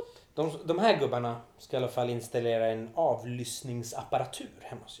 what? De här gubbarna ska i alla fall installera en avlyssningsapparatur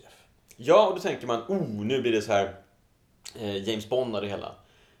hemma hos Jeff. Ja, och då tänker man, nu blir det så här James Bond och det hela.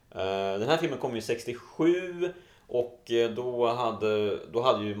 Den här filmen kom ju 67 och då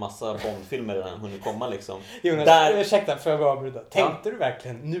hade ju massa Bond-filmer redan hunnit komma liksom. Jonas, ursäkta för att avbryta. Tänkte du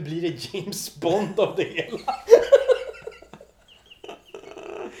verkligen, nu blir det James Bond av det hela?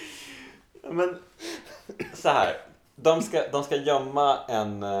 Men så här, de ska gömma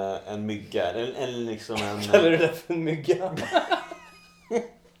en mygga, liksom en... Kallar du det för en mygga?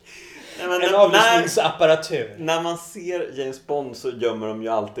 En avlyssningsapparatur. När man ser James Bond så gömmer de ju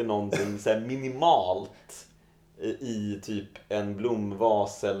alltid någonting så här minimalt i typ en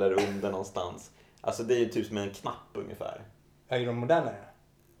blomvas eller under någonstans. Alltså det är ju typ som en knapp ungefär. Är de modernare?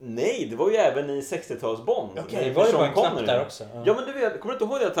 Nej, det var ju även i 60-tals Bond. Okej, det var ju bara en knapp där också. Ja, men du vet, kommer du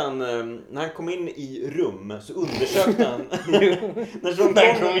inte ihåg att han när han kom in i rum så undersökte han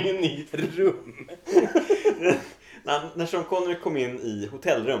när han kom in i rum. när Sean Connery kom in i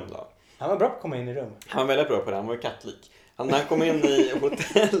hotellrum då. Han var bra på att komma in i rum. Han var väldigt bra på det, han var ju kattlik. När han kom in i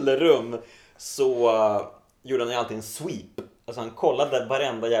hotellrum så gjorde han ju alltid en sweep. Alltså han kollade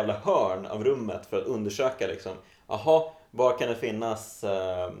varenda jävla hörn av rummet för att undersöka liksom. Jaha, var kan det finnas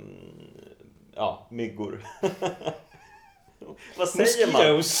myggor? Vad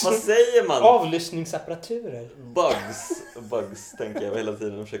säger man? Avlyssningsapparaturer. Bugs tänker jag hela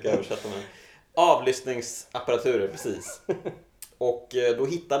tiden och försöker översätta med. Avlyssningsapparaturer, precis. Och då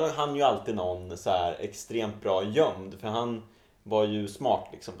hittade han ju alltid någon så här extremt bra gömd. För han var ju smart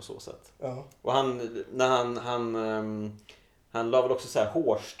liksom på så sätt. Ja. Och han la väl också så här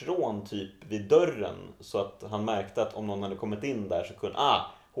hårstrån typ vid dörren. Så att han märkte att om någon hade kommit in där så kunde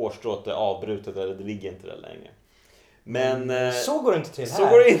hårstrået är avbrutet eller det ligger inte där längre. Men så går det inte till här. Så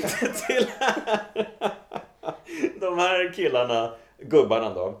går det inte till här. De här killarna,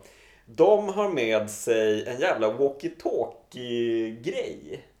 gubbarna då. De har med sig en jävla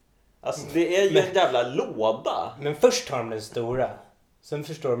walkie-talkie-grej. Alltså det är ju en jävla låda. Men först tar de den stora. Sen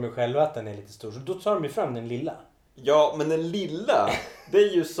förstår de ju själva att den är lite stor. Så då tar de ju fram den lilla. Ja, men den lilla, det är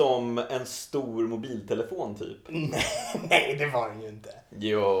ju som en stor mobiltelefon typ. Nej, det var den ju inte.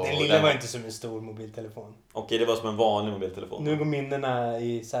 Jo, den lilla var inte som en stor mobiltelefon. Okej, det var som en vanlig mobiltelefon. Nu går minnena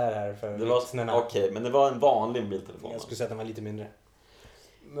isär här för lyssnarna. Okej, men det var en vanlig mobiltelefon. Jag skulle säga att den var lite mindre.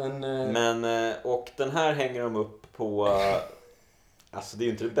 Men och den här hänger de upp på... Alltså det är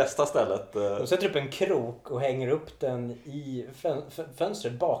ju inte det bästa stället. De sätter upp en krok och hänger upp den i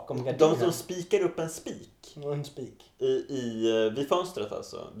fönstret bakom gardinen. De spikar upp en spik. En spik. Vid fönstret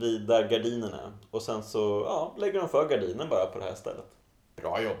alltså. Vid där gardinen är. Och sen så lägger de för gardinen bara på det här stället.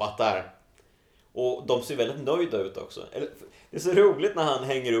 Bra jobbat där. Och de ser väldigt nöjda ut också. Det är så roligt när han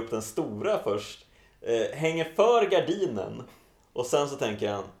hänger upp den stora först. Hänger för gardinen. Och sen så tänker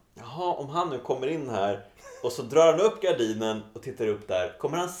han, jaha, om han nu kommer in här och så drar han upp gardinen och tittar upp där.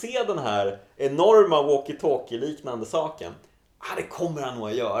 Kommer han se den här enorma walkie-talkie-liknande saken? Det kommer han nog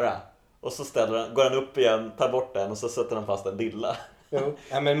att göra. Och så går han upp igen, tar bort den och så sätter han fast en dilla. Jo,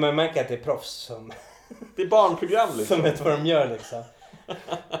 ja, men man märker att det är proffs som... Det är barnprogram liksom. Som vet vad de gör liksom.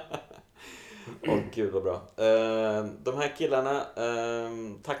 Gud vad bra. De här killarna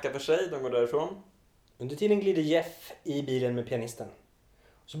tackar för sig, de går därifrån. Under tiden glider Jeff i bilen med pianisten.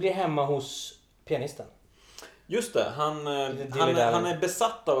 Så blir hemma hos pianisten. Just det, han är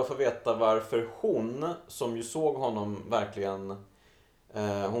besatt av att få veta varför hon, som ju såg honom verkligen,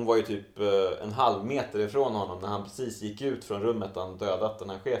 hon var ju typ en halv meter ifrån honom när han precis gick ut från rummet där han dödat den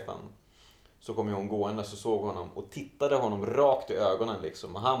här chefen. Så kom ju hon gående, så såg honom och tittade honom rakt i ögonen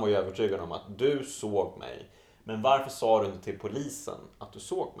liksom. Och han var ju övertygad om att du såg mig. Men varför sa du inte till polisen att du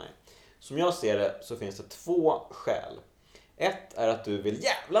såg mig? Som jag ser det så finns det 2 skäl. 1 är att du vill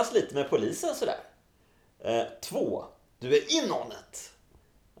jävlas lite med polisen sådär. 2, du är in on it.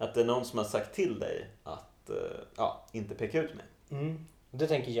 Att det är någon som har sagt till dig att inte peka ut mig. Det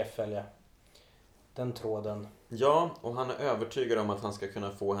tänker Jeff välja. Den tråden. Ja, och han är övertygad om att han ska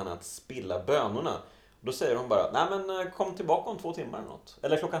kunna få henne att spilla bönorna. Då säger hon bara, nej men kom tillbaka om 2 timmar eller något.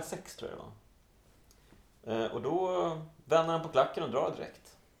 Eller 6:00 tror jag det var. Och då vänder han på klacken och drar direkt.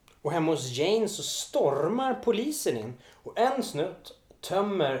 Och hemma hos Jane så stormar polisen in. Och en snutt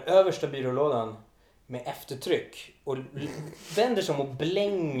tömmer översta byrålådan med eftertryck. Och vänder sig om och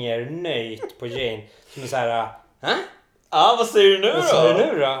blänger nöjt på Jane. Som är så här, Ja, vad säger du nu då? Vad säger du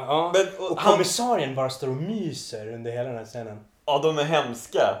nu då? Ja. Men, och kommissarien bara står och myser under hela den här scenen. Ja, de är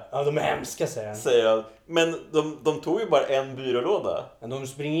hemska. Ja, de är hemska, säger han. Men de tog ju bara en byrålåda. Men de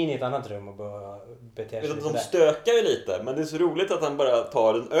springer in i ett annat rum och bara beter sig de stökar ju lite. Men det är så roligt att han bara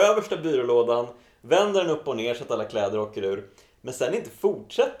tar den översta byrålådan, vänder den upp och ner så att alla kläder åker ur. Men sen inte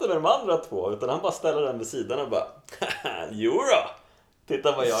fortsätter med de andra 2, utan han bara ställer den vid sidan och bara jo då,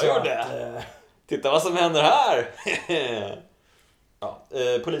 titta vad jag gjorde. Titta vad som händer här.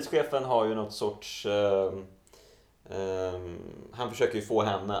 Polischefen har ju något sorts han försöker ju få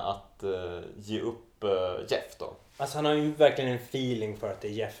henne att ge upp Jeff då. Alltså han har ju verkligen en feeling för att det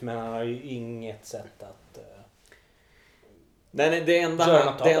är Jeff, men han har ju inget sätt att Nej, det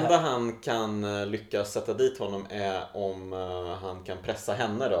enda han kan lyckas sätta dit honom är om han kan pressa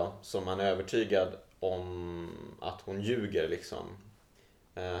henne då, som han är övertygad om att hon ljuger liksom.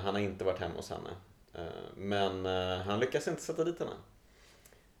 Han har inte varit hemma hos henne. Men han lyckas inte sätta dit henne.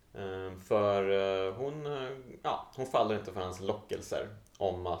 För hon faller inte för hans lockelser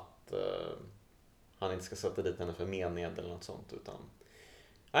om att han inte ska sätta dit henne för mened eller något sånt. Utan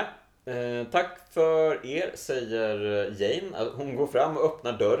nej, tack för er, säger Jane. Hon går fram och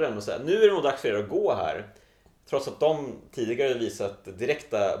öppnar dörren och säger, nu är det nog dags för er att gå här. Trots att de tidigare visat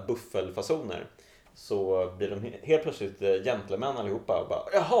direkta buffelfasoner, så blir de helt plötsligt gentlemän allihopa och bara,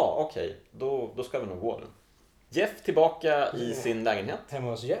 jaha, okej, då ska vi nog gå nu. Jeff tillbaka i sin lägenhet. Hemma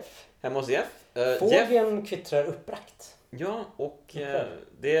hos Jeff. Fågeln kvittrar uppbrakt. Ja, och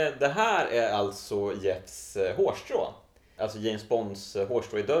det här är alltså Jeffs hårstrå. Alltså James Bonds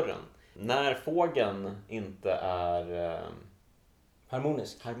hårstrå i dörren. När fågeln inte är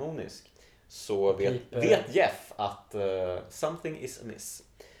harmonisk så vet Jeff att something is amiss.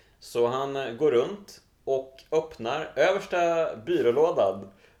 Så han går runt och öppnar översta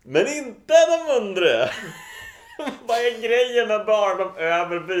byrålådan, men inte de undre. Vad är grejen med bara de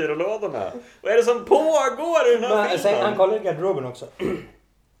över byrålådorna? Vad är det som pågår i den här filmen? Han kollar i garderoben också.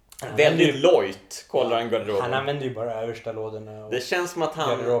 Väldigt lojt kollar han garderoben. Han använder ju bara översta lådorna. Det känns som att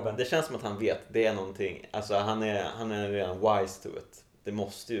han vet. Det är någonting. Alltså han är redan wise to it. Det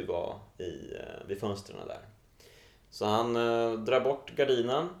måste ju vara vid fönstren där. Så han drar bort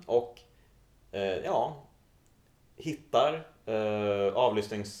gardinen och hittar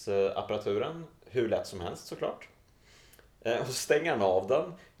avlyssningsapparaturen hur lätt som helst såklart. Och så stänger han av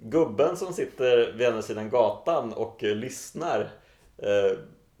den. Gubben som sitter vid andra sidan gatan och lyssnar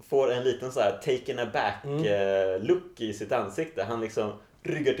får en liten så här taken aback look i sitt ansikte. Han liksom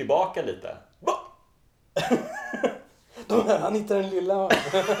ryggar tillbaka lite. Han hittar den lilla...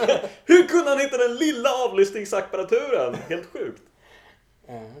 Hur kunde han hitta den lilla avlyssningsapparaturen? Helt sjukt.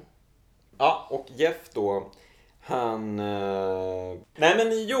 Ja, och Jeff då, han...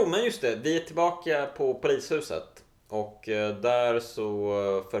 men just det. Vi är tillbaka på polishuset. Och där så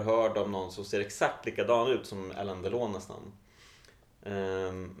förhör de någon som ser exakt likadan ut som Alain Delon nästan.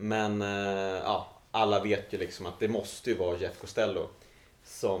 Men alla vet ju liksom att det måste ju vara Jeff Costello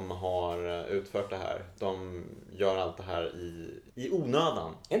som har utfört det här. De gör allt det här i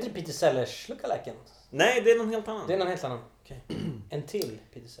onödan. Är inte det Peter Sellers lookaliken? Nej, det är någon helt annan. Det är någon helt annan. Okay. En till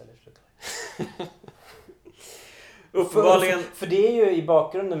Peter Sellers lookalike. Uppenbarligen. För det är ju i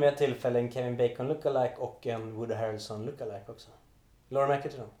bakgrunden med tillfällen Kevin Bacon lookalike och en Woody Harrelson lookalike också. Lade du märke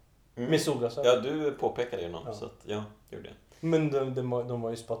till dem? Med solglasögon. Ja, du påpekade ju någon så att jag gjorde det. Men de var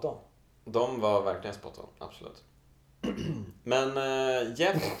ju spot on. De var verkligen spot on, absolut. Men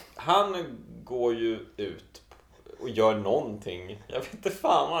Jeff, han går ju ut och gör någonting. Jag vet inte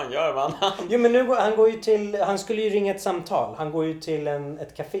fan vad han gör. Men Jo, men nu han går ju till... Han skulle ju ringa ett samtal. Han går ju till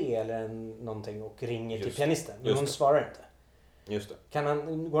ett café eller någonting och ringer till pianisten. Men hon svarar inte. Just det.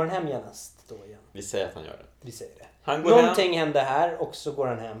 Går han hem genast då igen? Vi säger att han gör det. Vi säger det. Han går någonting hände här och så går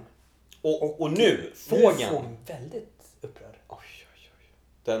han hem. Och nu, fågeln. Nu är fågeln väldigt upprörd.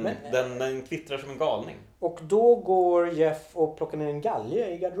 Den kvittrar som en galning. Och då går Jeff och plockar ner en galge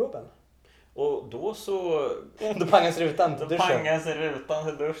i garderoben. Och då så... Då pangas rutan till duschen. Då pangas rutan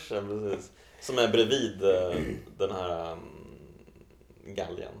till duschen, precis. Som är bredvid den här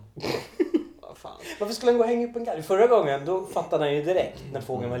galgen. Vad fan. Varför skulle han gå och hänga upp en galge? Förra gången, då fattade han ju direkt när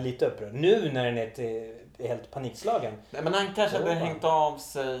fågeln var lite upprörd. Nu när den är helt panikslagen. Nej, men han kanske hade hängt av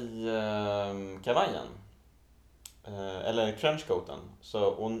sig kavajen. Eller trenchcoaten.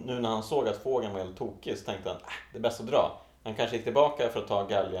 Och nu när han såg att fågeln var helt tokig så tänkte han det är bäst att dra. Han kanske gick tillbaka för att ta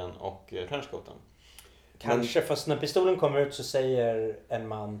galgen och trenchcoaten. Kanske, fast när pistolen kommer ut så säger en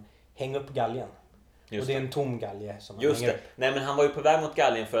man häng upp galgen. Och det är en tom galge som han hänger upp. Nej, men han var ju på väg mot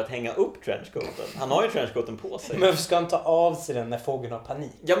galgen för att hänga upp trenchcoaten. Han har ju trenchcoaten på sig. Men varför ska han ta av sig den när fågeln har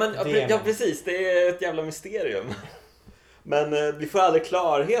panik? Ja, precis. Det är ett jävla mysterium. Men vi får aldrig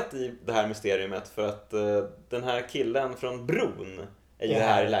klarhet i det här mysteriumet för att den här killen från bron är ju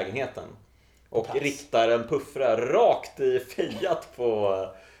här i lägenheten. Och riktar en puffra rakt i fiat på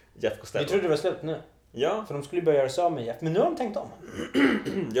Jeff Costello. Vi trodde det var slut nu. Ja. För de skulle börja göra sig av med Jeff. Men nu har de tänkt om.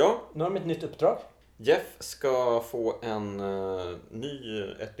 Ja. Nu har de ett nytt uppdrag. Jeff ska få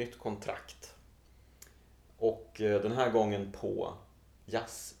ett nytt kontrakt. Och den här gången på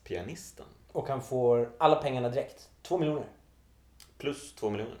jazzpianisten. Och han får alla pengarna direkt. 2 miljoner. Plus 2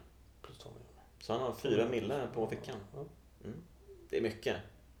 miljoner. Plus 2 miljoner. Så han har 4 miljoner på fickan. Mm. Det är mycket.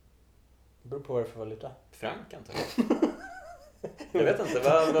 Det beror på vad det är för valuta. Frank antar jag vet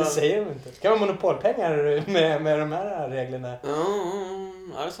inte. Det säger de inte. Det kan vara monopolpengar med de här reglerna.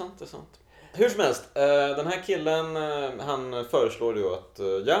 Ja, det är sant. Hur som helst, den här killen han föreslår då att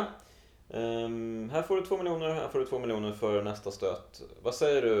här får du 2 miljoner, här får du 2 miljoner för nästa stöt. Vad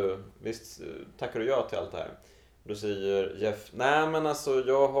säger du? Visst tackar du ja till allt det här? Då säger Jeff, nej men alltså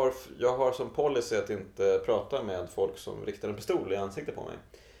jag har som policy att inte prata med folk som riktar en pistol i ansiktet på mig.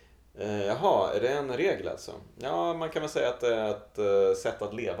 Jaha, är det en regel alltså? Ja, man kan väl säga att det är ett sätt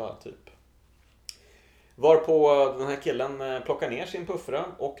att leva typ. Varpå den här killen plockar ner sin puffra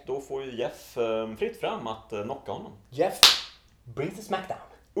och då får ju Jeff fritt fram att knocka honom. Jeff brings the smackdown.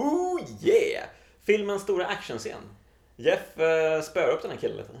 Oh yeah! Filmens stora actionscen. Jeff spör upp den här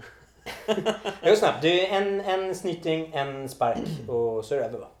killen lite. Det är snabbt. Det är en snyting, en spark och så är det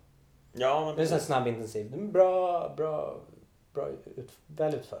över. Ja, men det är en snabb intensiv. Det är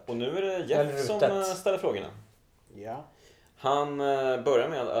väl utfört. Och nu är det Jeff som ställer frågorna. Ja. Han börjar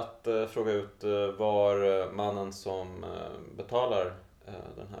med att fråga ut var mannen som betalar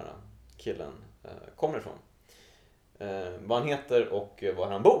den här killen kommer ifrån. Vad han heter och var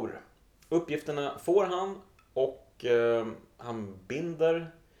han bor. Uppgifterna får han och han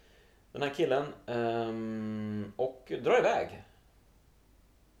binder den här killen och drar iväg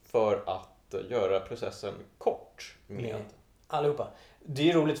för att göra processen kort med allihopa. Det är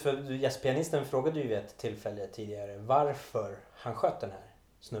ju roligt för jazzpianisten frågade ju vid ett tillfälle tidigare varför han sköt den här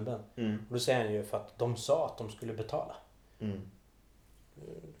snubben. Och då säger han ju för att de sa att de skulle betala.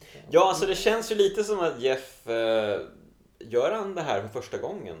 Ja, alltså det känns ju lite som att Jeff gör han det här för första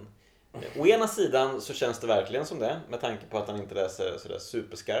gången. Å ena sidan så känns det verkligen som det, med tanke på att han inte läser sådär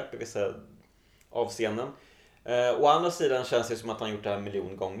superskarp i vissa avseenden. Å andra sidan känns det som att han gjort det här 1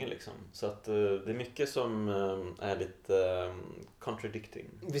 miljon gånger liksom. Så att det är mycket som är lite contradicting.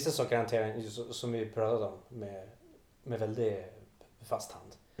 Vissa saker hanterar som vi pratade om med väldigt fast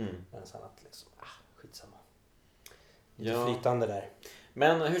hand. Men sen att liksom, skitsamma. Lite flytande där.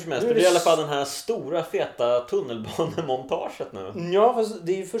 Men hur som helst, det blir i alla fall den här stora feta tunnelbanemontaget nu. Ja, fast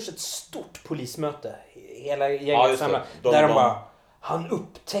det är ju först ett stort polismöte. Hela gänget samlar. Där de bara, han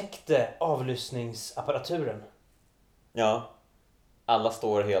upptäckte avlyssningsapparaturen. Ja, alla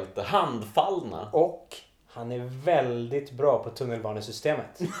står helt handfallna. Och han är väldigt bra på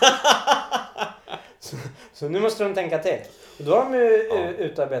tunnelbanesystemet. så nu måste de tänka till. Och då har de ju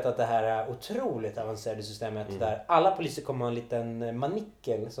utarbetat det här otroligt avancerade systemet där alla poliser kommer ha en liten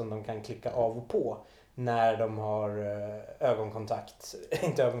manickel som de kan klicka av och på när de har ögonkontakt.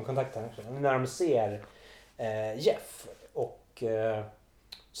 Inte ögonkontakt kanske, men när de ser Jeff. Och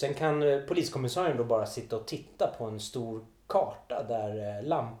sen kan poliskommissarien då bara sitta och titta på en stor karta där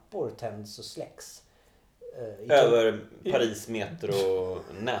lampor tänds och släcks. Över Paris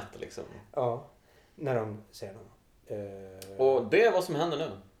metronät liksom. Ja, när de ser dem. Och det är vad som händer nu.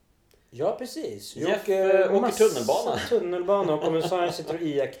 Ja, precis. Jeff åker tunnelbana och kommissarien sitter och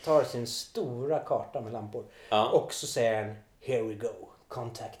iakttar sin stora karta med lampor. Ja. Och så säger han, here we go,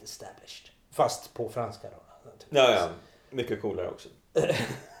 contact established. Fast på franska då. Ja. Mycket coolare också.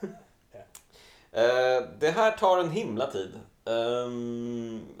 Det här tar en himla tid.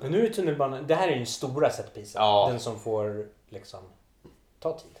 Men nu är tunnelbanan, det här är den stora setpisen. Ja. Den som får liksom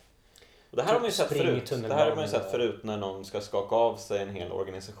ta tid. Och det här har man ju sett förut. Det här har man ju sett förut när någon ska skaka av sig en hel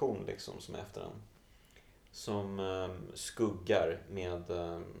organisation liksom, som är efter en. Som skuggar med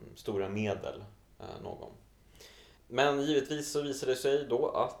stora medel någon. Men givetvis så visar det sig då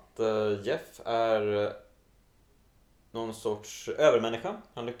att Jeff är någon sorts övermänniska.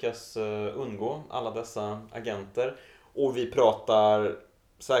 Han lyckas undgå alla dessa agenter. Och vi pratar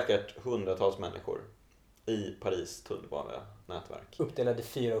säkert hundratals människor i Paris tunnelbanenätverk. Uppdelade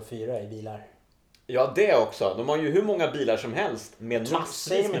 4 och 4 i bilar. Ja, det också. De har ju hur många bilar som helst med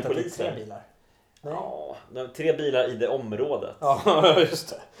massvis med poliser. 3 bilar. Nej. Ja, 3 bilar i det området. Ja, just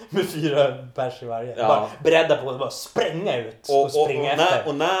det. Med 4 pers i varje. Ja. Bara beredda på att bara spränga ut och springa efter.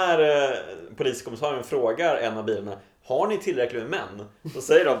 Och när poliskommissarien frågar en av bilarna, har ni tillräckligt med män? Då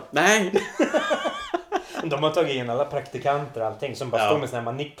säger de, nej. De har tagit in alla praktikanter och allting som bara står med såna här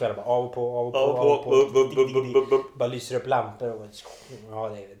maniklar och bara av och på. Bara lyser upp lampor och ja,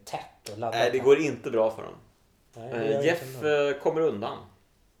 det är tätt och laddat. Nej, det går inte bra för dem. Nej, Jeff kommer undan.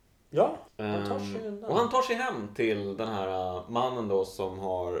 Ja, han tar sig undan. Och han tar sig hem till den här mannen då som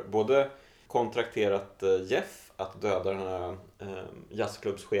har både kontrakterat Jeff att döda den här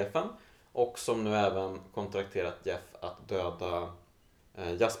jazzklubbschefen och som nu även kontrakterat Jeff att döda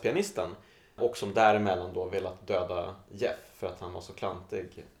jazzpianisten. Och som däremellan då velat döda Jeff för att han var så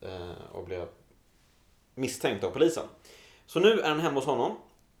klantig och blev misstänkt av polisen. Så nu är han hemma hos honom.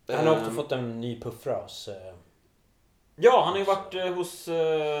 Han har också fått en ny puffra hos... Ja, han har ju varit hos...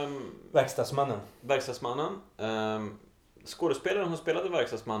 Verkstadsmannen. Skådespelaren som spelade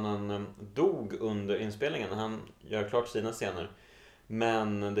verkstadsmannen dog under inspelningen. Han gör klart sina scener.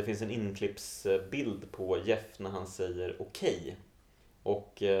 Men det finns en inklippsbild på Jeff när han säger okej.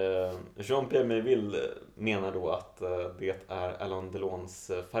 Och Jean-Pierre Melville menar då att det är Alain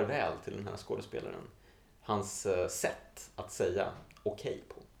Delons farväl till den här skådespelaren. Hans sätt att säga okej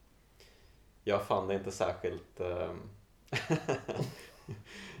på. Jag fann det inte särskilt...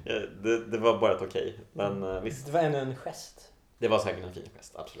 det var bara ett okej. Men visst. Det var en gest. Det var säkert en fin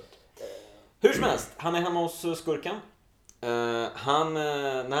gest, absolut. Hur som helst, han är hemma hos skurken.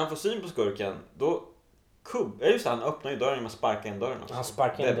 När han får syn på skurken, då... just det, han öppnar ju dörren genom att sparka in dörren också. Han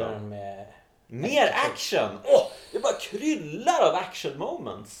sparkar in dörren med... Mer action! Det bara kryllar av action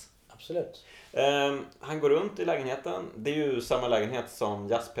moments. Absolut. Han går runt i lägenheten. Det är ju samma lägenhet som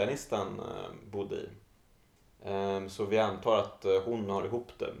jazzpianisten bodde i. Så vi antar att hon har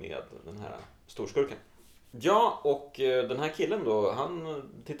ihop det med den här storskurken. Ja, och den här killen då, han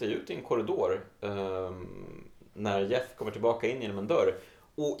tittar ju ut i en korridor när Jeff kommer tillbaka in genom en dörr.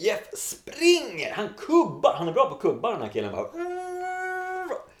 Och Jeff springer, han kubbar, han är bra på att kubba den här killen.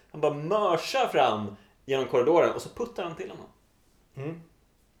 Han bara mörsar fram genom korridoren och så puttar han till honom. Mm.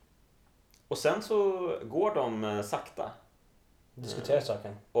 Och sen så går de sakta. Diskuterar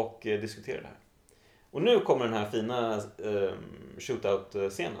saken. Och diskuterar det här. Och nu kommer den här fina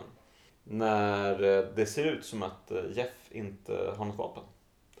shootout-scenen. När det ser ut som att Jeff inte har något vapen.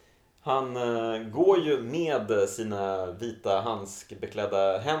 Han går ju med sina vita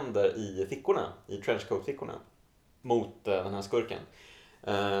handskbeklädda händer i fickorna, i trenchcoat-fickorna, mot den här skurken.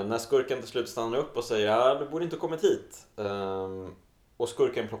 När skurken till slut stannar upp och säger du borde inte kommit hit. Och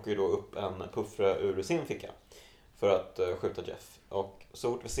skurken plockar ju då upp en puffra ur sin ficka för att skjuta Jeff. Och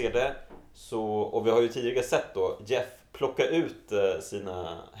så fort vi ser det, och vi har ju tidigare sett då Jeff plocka ut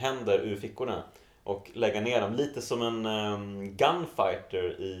sina händer ur fickorna och lägga ner dem lite som en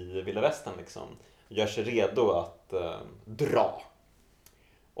gunfighter i Vilda Västern liksom. Gör sig redo att dra.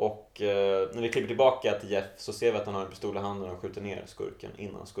 Och när vi klipper tillbaka till Jeff så ser vi att han har en pistol i handen och skjuter ner skurken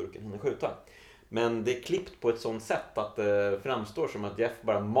innan skurken hinner skjuta. Men det är klippt på ett sånt sätt att det framstår som att Jeff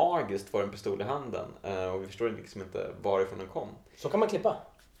bara magiskt får en pistol i handen. Och vi förstår liksom inte varifrån den kom. Så kan man klippa.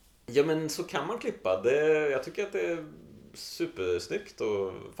 Ja, men så kan man klippa. Jag tycker att det är supersnyggt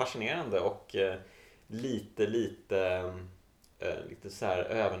och fascinerande och lite så här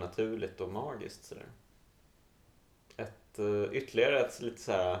övernaturligt och magiskt så där. Ytterligare ett lite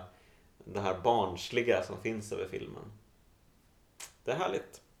så här det här barnsliga som finns över filmen. Det är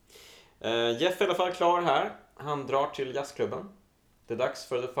härligt. Jeff är i alla fall klar här. Han drar till jazzklubben. Det är dags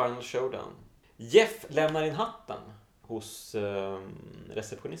för the final showdown. Jeff lämnar in hatten hos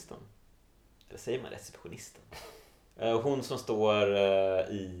receptionisten. Eller säger man receptionisten? Hon som står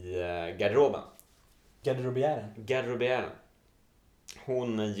i garderoben. Garderobiären.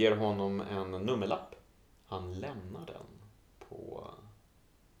 Hon ger honom en nummerlapp. Han lämnar den på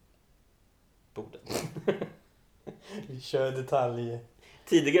bordet. Vi kör detalj.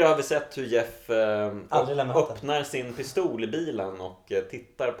 Tidigare har vi sett hur Jeff öppnar sin pistol i bilen och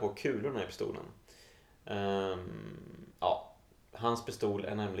tittar på kulorna i pistolen. Hans pistol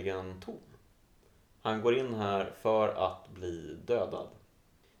är nämligen tom. Han går in här för att bli dödad.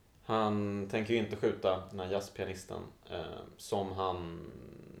 Han tänker ju inte skjuta den här jazzpianisten som han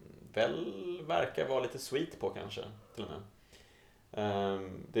väl verkar vara lite sweet på kanske till och med.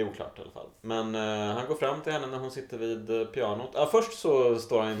 Det är oklart i alla fall. Men han går fram till henne när hon sitter vid pianot. Först så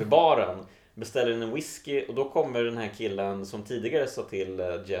står han vid baren, beställer en whisky och då kommer den här killen som tidigare sa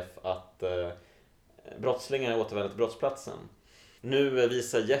till Jeff att brottslingar återvänder till brottsplatsen. Nu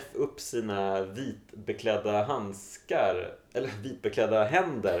visar Jeff upp sina vitbeklädda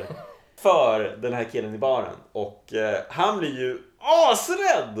händer för den här killen i baren. Och han blir ju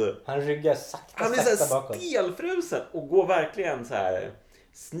asrädd! Han ryggar sakta bakåt. Han blir så här stelfrusen och går verkligen så här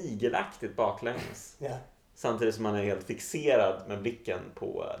snigelaktigt baklänges. Yeah. Samtidigt som han är helt fixerad med blicken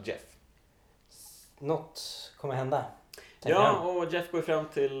på Jeff. Något kommer hända. Ja, och Jeff går fram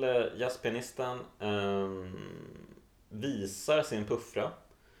till jazzpianisten. Visar sin puffra.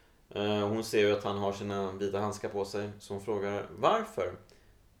 Hon ser ju att han har sina vita handskar på sig. Så hon frågar varför?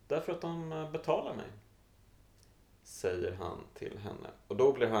 Därför att de betalar mig, säger han till henne. Och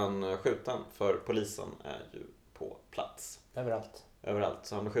då blir han skjuten, för polisen är ju på plats. Överallt.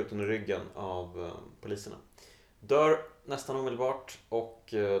 Så han blir skjuten i ryggen av poliserna. Dör nästan omedelbart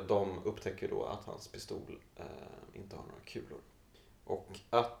och de upptäcker då att hans pistol inte har några kulor. Och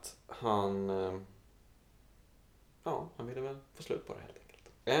att han ville väl få slut på det helt enkelt.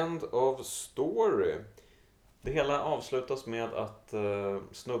 End of story. Det hela avslutas med att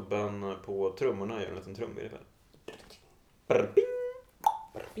snubben på trummorna gör en liten trumvirvel.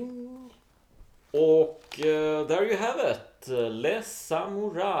 Och there you have it. Les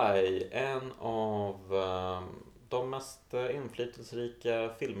Samurai. En av de mest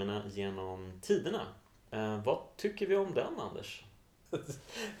inflytelserika filmerna genom tiderna. Vad tycker vi om den, Anders?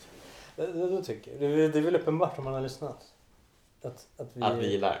 Det tycker jag. Det är väl uppenbart om man har lyssnat. Att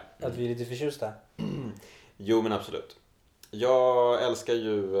vi gillar. Att vi är lite förtjusta. Jo, men absolut. Jag älskar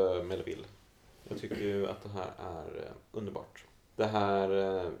ju Melville. Jag tycker ju att det här är underbart. Det här,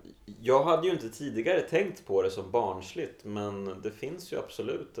 jag hade ju inte tidigare tänkt på det som barnsligt, men det finns ju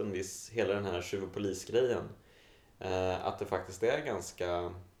absolut en viss, hela den här tjuv och polis-grejen. Att det faktiskt är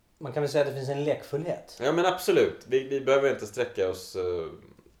ganska... Man kan väl säga att det finns en lekfullhet. Ja, men absolut. Vi behöver inte sträcka oss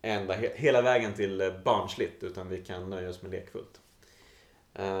hela vägen till barnsligt, utan vi kan nöja oss med lekfullt.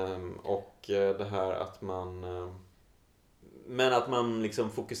 Och det här att man... Men att man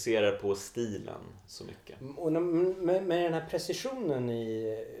liksom fokuserar på stilen så mycket. Och med den här precisionen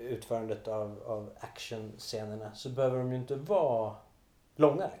i utförandet av actionscenerna så behöver de ju inte vara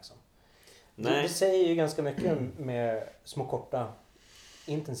långa liksom. Nej. Det säger ju ganska mycket med små korta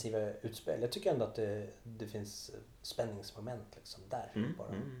intensiva utspel. Jag tycker ändå att det finns spänningsmoment liksom där.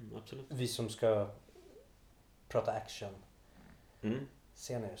 Absolut. Vi som ska prata action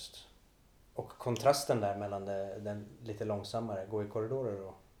scener just. Och kontrasten där mellan den lite långsammare, gå i korridorer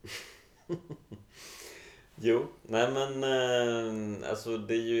och... Jo, nej men alltså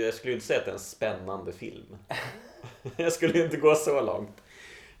det är ju, jag skulle ju inte säga att det är en spännande film. Jag skulle ju inte gå så långt.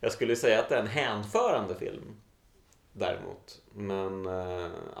 Jag skulle säga att det är en hänförande film däremot. Men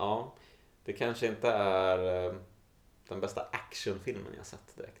ja, det kanske inte är den bästa actionfilmen jag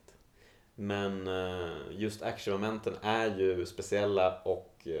sett direkt. Men just actionmomenten är ju speciella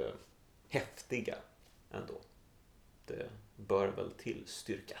och häftiga ändå. Det bör väl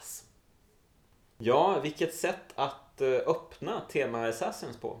tillstyrkas. Ja, vilket sätt att öppna tema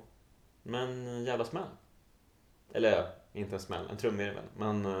Assassins på. Men jävla smäll. Eller inte en smäll, en trumvirvel.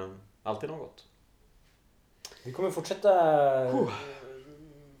 Men alltid något. Vi kommer fortsätta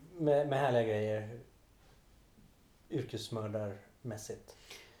med härliga grejer. Yrkesmördarmässigt.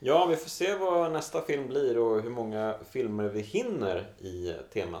 Ja, vi får se vad nästa film blir och hur många filmer vi hinner i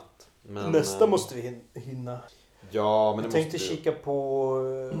temat. Men, nästa måste vi hinna. Ja, men jag tänkte kika på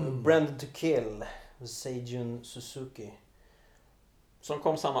Branded to Kill, Seijun Suzuki. Som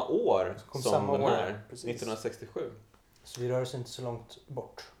kom samma år som den här, 1967. Så vi rör oss inte så långt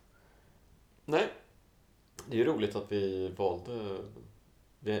bort. Nej, det är ju roligt att vi valde...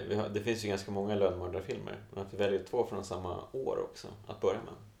 Det finns ju ganska många lönnmördarfilmer, men att vi väljer 2 från samma år också att börja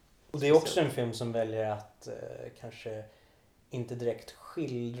med. Och det är också en film som väljer att kanske inte direkt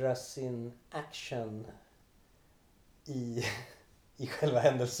skildra sin action i själva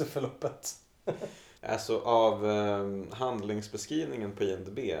händelseförloppet. Alltså av handlingsbeskrivningen på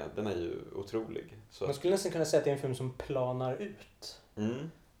IMDb, den är ju otrolig. Så. Man skulle nästan kunna säga att det är en film som planar ut.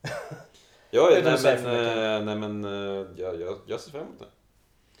 Mm. Ja, jag ser fram emot det.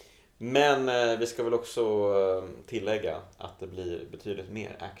 Men vi ska väl också tillägga att det blir betydligt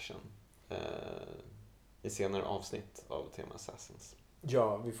mer action i senare avsnitt av Tema Assassins.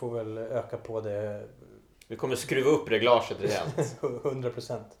 Ja, vi får väl öka på det. Vi kommer skruva upp reglaget rejält.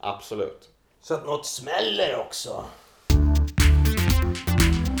 100%. Absolut. Så att något smäller också.